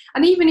too?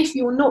 And even if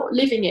you're not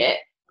living it,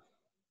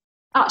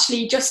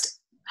 actually just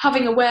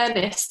having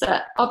awareness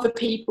that other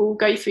people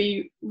go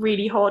through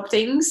really hard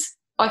things,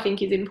 I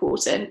think is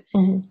important.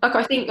 Mm-hmm. Like,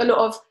 I think a lot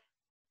of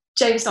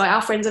James and I,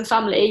 our friends and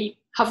family,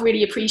 have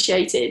really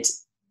appreciated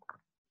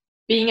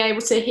being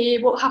able to hear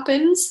what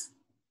happens.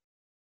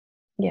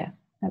 Yeah,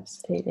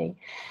 absolutely.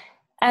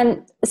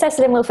 And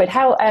Cecil and Wilfred,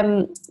 how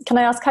can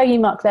I ask how you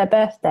mark their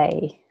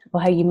birthday,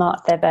 or how you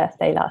marked their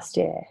birthday last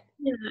year?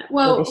 Yeah,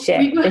 well, or this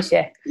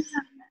year.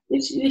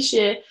 This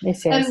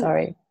year.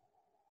 Sorry.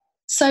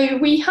 So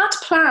we had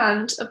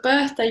planned a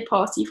birthday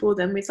party for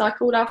them with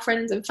like all our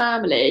friends and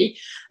family,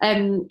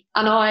 and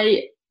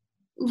I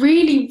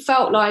really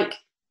felt like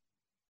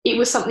it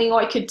was something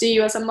I could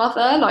do as a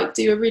mother, like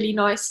do a really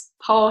nice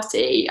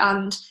party,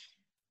 and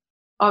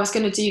I was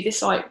going to do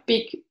this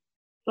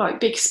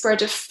big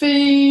spread of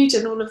food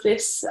and all of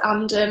this,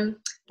 and then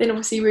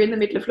obviously we're in the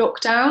middle of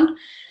lockdown,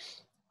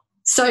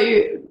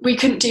 so we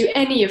couldn't do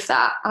any of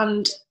that.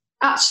 And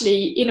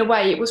actually, in a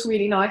way, it was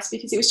really nice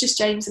because it was just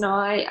James and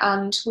I,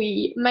 and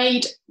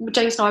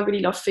James and I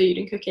really love food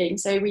and cooking,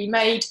 so we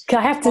made...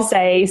 I have to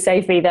say,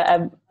 Sophie,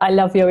 that I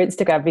love your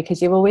Instagram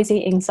because you're always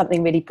eating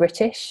something really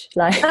British.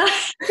 Like,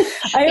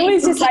 I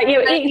always just like,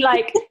 you're eating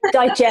like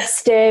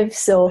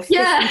digestives or fish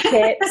and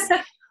chips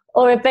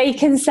or a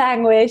bacon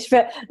sandwich,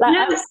 but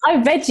like,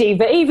 I'm veggie,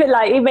 but even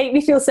like, you make me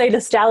feel so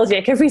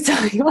nostalgic every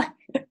time.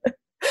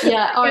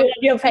 Yeah, on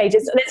your page,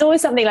 there's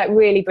always something like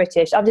really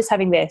British. I'm just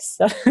having this.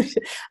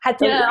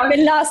 I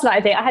mean, last night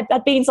I think I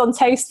had beans on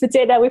toast for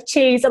dinner with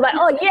cheese. I'm like,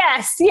 oh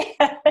yes,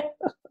 yeah.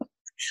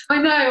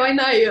 I know.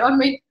 I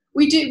mean,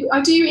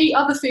 I do eat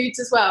other foods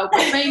as well,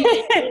 but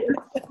mainly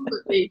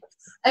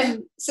food.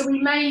 So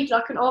we made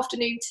like an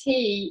afternoon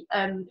tea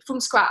from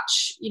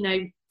scratch. You know,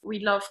 we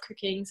love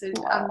cooking, so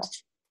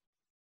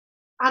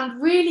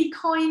and really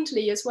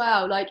kindly as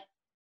well. Like,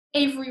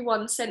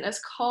 everyone sent us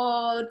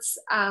cards,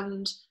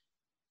 and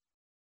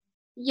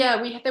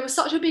there was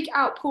such a big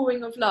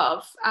outpouring of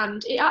love,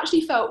 and it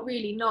actually felt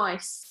really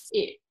nice,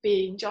 it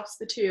being just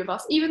the two of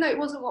us, even though it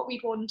wasn't what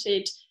we'd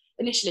wanted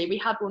initially. We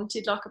had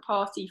wanted like a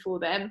party for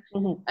them.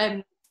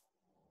 Mm-hmm.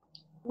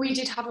 We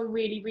did have a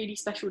really, really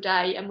special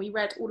day, and we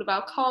read all of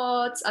our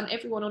cards, and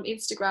everyone on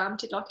Instagram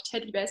did like a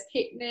teddy bears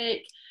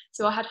picnic.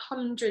 So I had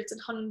hundreds and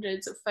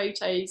hundreds of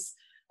photos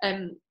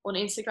on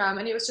Instagram,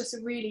 and it was just a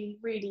really,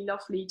 really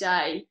lovely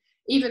day,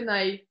 even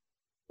though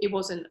it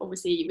wasn't,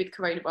 obviously with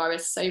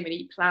coronavirus, so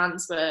many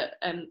plans were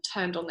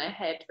turned on their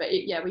head. But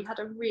we had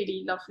a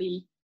really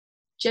lovely,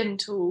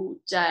 gentle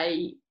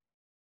day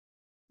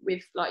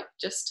with like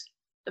just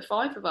the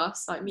five of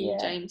us, like me,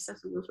 James,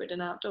 Cecil, Wilfred,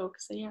 and our dog.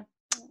 So yeah.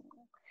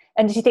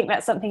 And do you think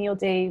that's something you'll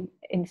do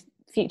in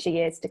future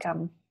years to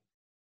come?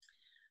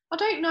 I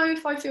don't know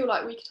if I feel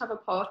like we could have a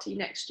party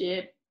next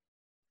year.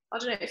 I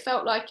don't know. It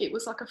felt like it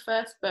was like a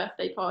first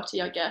birthday party,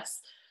 I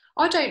guess.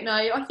 I don't know.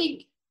 I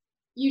think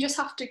you just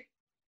have to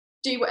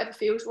do whatever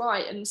feels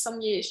right, and some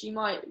years you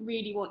might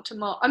really want to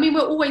mark. I mean, we're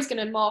always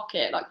going to mark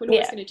it, like we're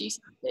always going to do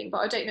something, but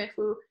I don't know if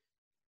we'll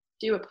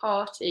do a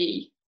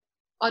party.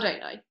 I don't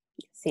know.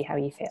 See how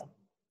you feel.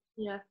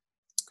 Yeah.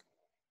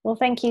 Well,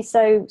 thank you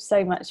so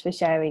much for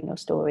sharing your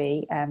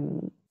story.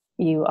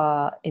 You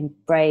are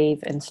brave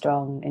and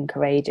strong and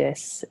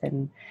courageous,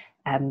 and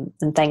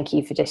thank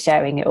you for just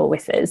sharing it all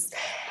with us.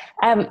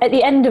 At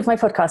the end of my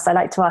podcast, I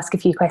like to ask a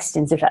few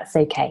questions, if that's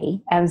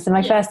okay. So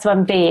my first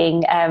one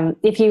being,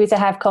 if you were to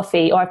have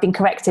coffee, or I've been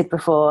corrected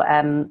before,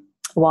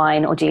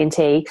 wine or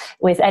G&T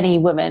with any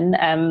woman,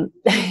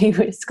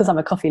 it's because I'm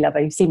a coffee lover,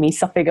 you see me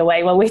supping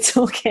away while we're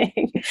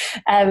talking,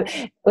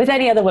 with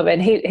any other woman,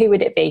 who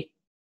would it be?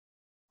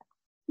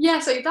 Yeah,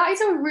 so that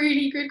is a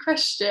really good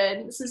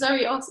question. So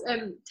Zoe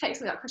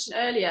texted me that question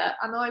earlier,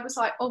 and I was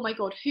like, oh my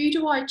God, who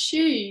do I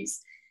choose?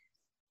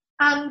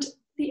 And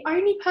the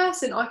only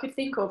person I could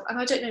think of, and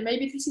I don't know,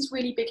 maybe this is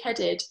really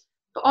big-headed,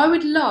 but I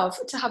would love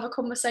to have a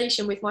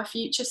conversation with my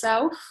future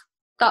self.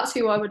 That's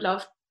who I would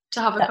love to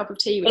have a cup of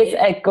tea with. It's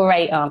a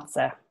great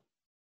answer.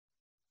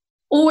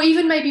 Or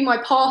even maybe my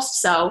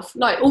past self,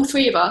 like all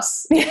three of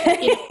us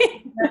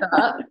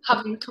together,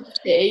 having a cup of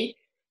tea.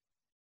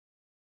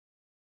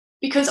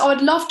 Because I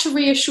would love to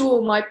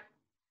reassure my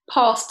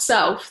past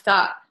self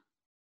that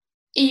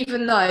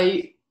even though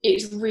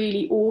it's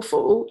really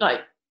awful,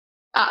 like,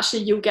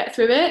 actually you'll get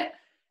through it.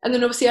 And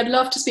then obviously I'd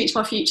love to speak to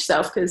my future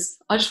self, because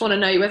I just want to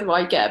know whether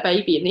I get a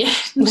baby in the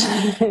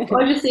end.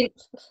 I just think,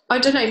 I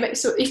don't know,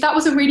 so if that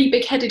was a really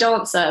big-headed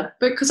answer,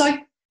 because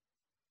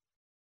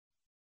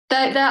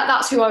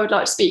that's who I would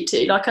like to speak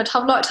to. Like, I'd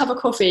like to have a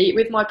coffee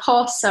with my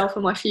past self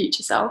and my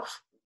future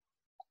self.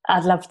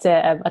 I'd love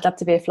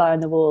to be a fly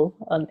on the wall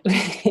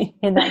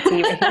in that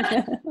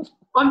TV.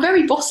 I'm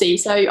very bossy,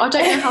 so I don't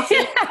know how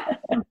to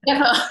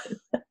ever.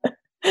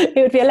 It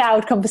would be a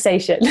loud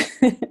conversation.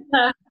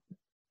 Yeah.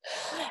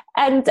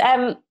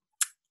 And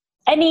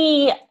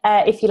any,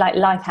 if you like,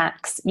 life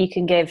hacks you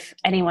can give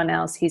anyone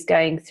else who's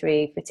going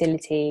through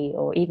fertility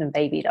or even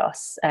baby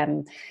loss?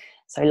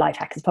 So life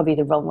hack is probably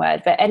the wrong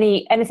word, but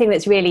anything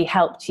that's really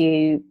helped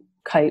you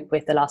cope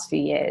with the last few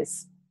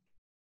years?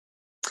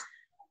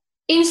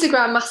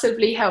 Instagram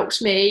massively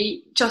helped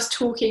me, just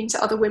talking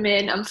to other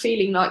women and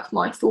feeling like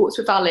my thoughts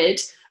were valid.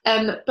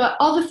 But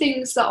other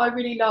things that I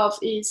really love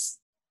is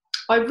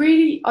I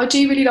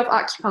do really love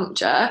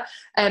acupuncture,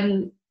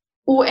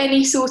 or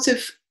any sort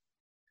of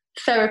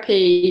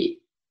therapy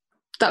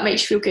that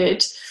makes you feel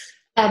good.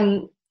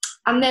 And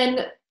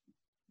then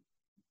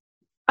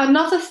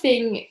another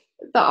thing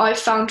that I've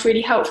found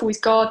really helpful is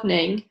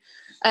gardening,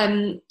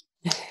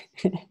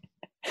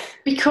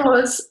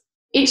 because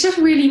it's just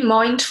really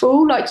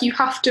mindful. Like, you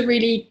have to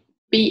really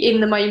be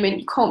in the moment.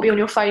 You can't be on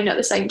your phone at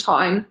the same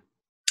time.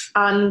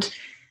 And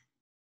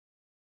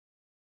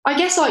I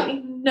guess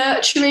like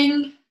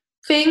nurturing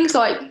things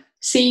like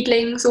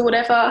seedlings or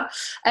whatever,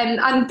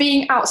 and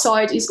being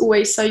outside is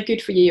always so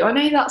good for you. I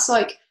know that's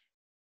like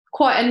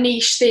quite a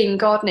niche thing,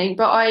 gardening,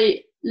 but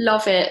I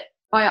love it.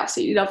 I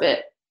absolutely love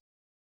it.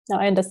 No,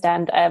 I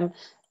understand.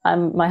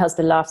 My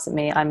husband laughs at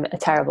me. I'm a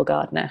terrible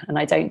gardener, and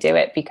I don't do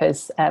it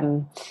because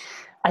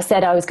I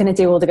said I was going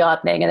to do all the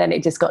gardening, and then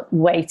it just got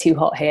way too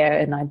hot here,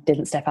 and I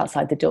didn't step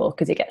outside the door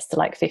because it gets to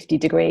like 50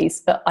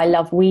 degrees. But I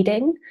love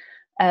weeding.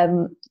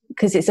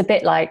 Because it's a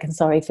bit like, and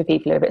sorry for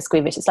people who are a bit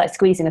squeamish, it's like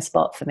squeezing a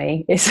spot for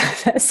me. It's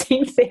that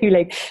same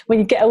feeling when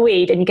you get a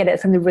weed and you get it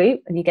from the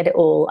root and you get it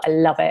all. I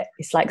love it.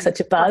 It's like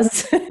such a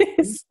buzz.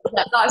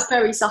 Yeah, that's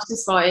very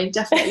satisfying,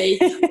 definitely.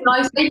 When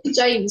I say to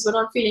James, when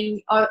I'm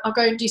feeling, I'll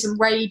go and do some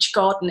rage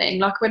gardening.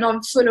 Like, when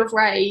I'm full of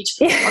rage,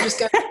 I'll just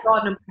go to the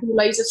garden and pull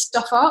loads of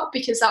stuff up,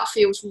 because that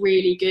feels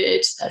really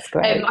good. That's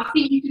great. I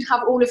think you can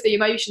have all of the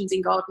emotions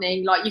in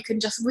gardening. Like, you can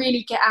just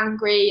really get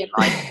angry and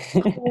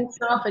like pull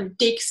stuff and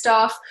dig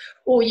stuff,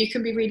 or you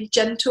can be really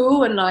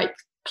gentle and like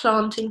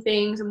planting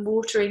things and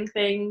watering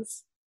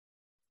things.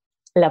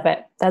 Love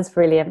it. That's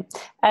brilliant.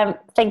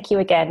 Thank you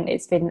again.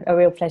 It's been a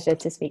real pleasure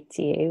to speak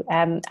to you.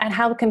 And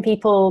how can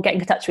people get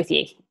in touch with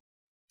you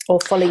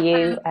or follow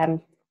you?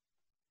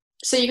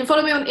 So you can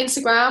follow me on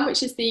Instagram,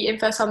 which is The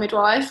Infertile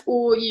Midwife,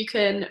 or you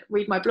can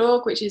read my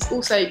blog, which is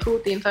also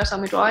called The Infertile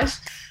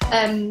Midwife.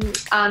 And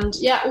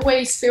yeah,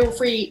 always feel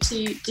free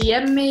to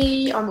DM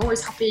me. I'm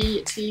always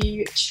happy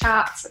to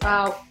chat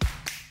about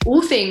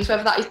all things,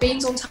 whether that is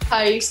beans on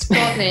toast,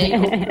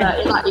 gardening,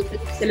 or like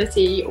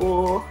fertility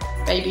or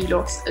baby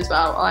loss as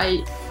well.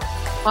 I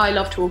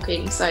love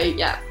talking, so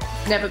yeah,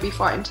 never be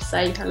frightened to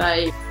say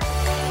hello.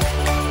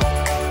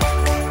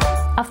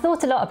 I've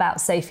thought a lot about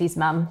Sophie's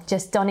mum,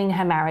 just donning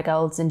her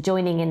marigolds and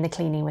joining in the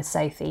cleaning with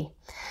Sophie.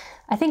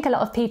 I think a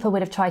lot of people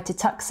would have tried to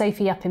tuck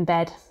Sophie up in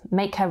bed,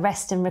 make her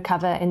rest and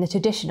recover in the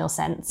traditional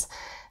sense.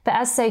 But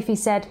as Sophie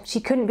said, she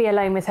couldn't be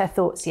alone with her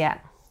thoughts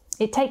yet.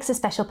 It takes a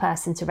special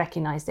person to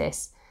recognise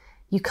this.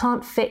 You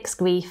can't fix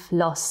grief,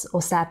 loss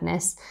or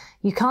sadness.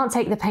 You can't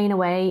take the pain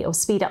away or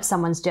speed up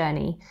someone's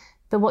journey.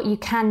 But what you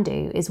can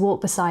do is walk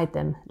beside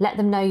them, let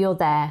them know you're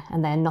there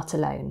and they're not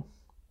alone.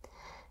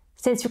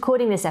 Since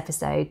recording this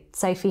episode,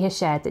 Sophie has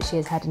shared that she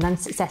has had an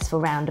unsuccessful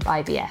round of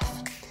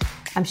IVF.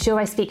 I'm sure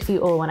I speak for you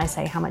all when I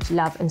say how much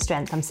love and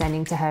strength I'm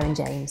sending to her and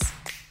James.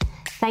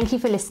 Thank you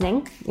for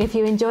listening. If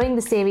you're enjoying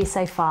the series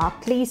so far,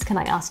 please can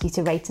I ask you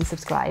to rate and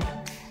subscribe.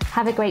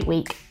 Have a great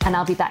week, and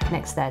I'll be back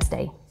next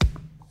Thursday.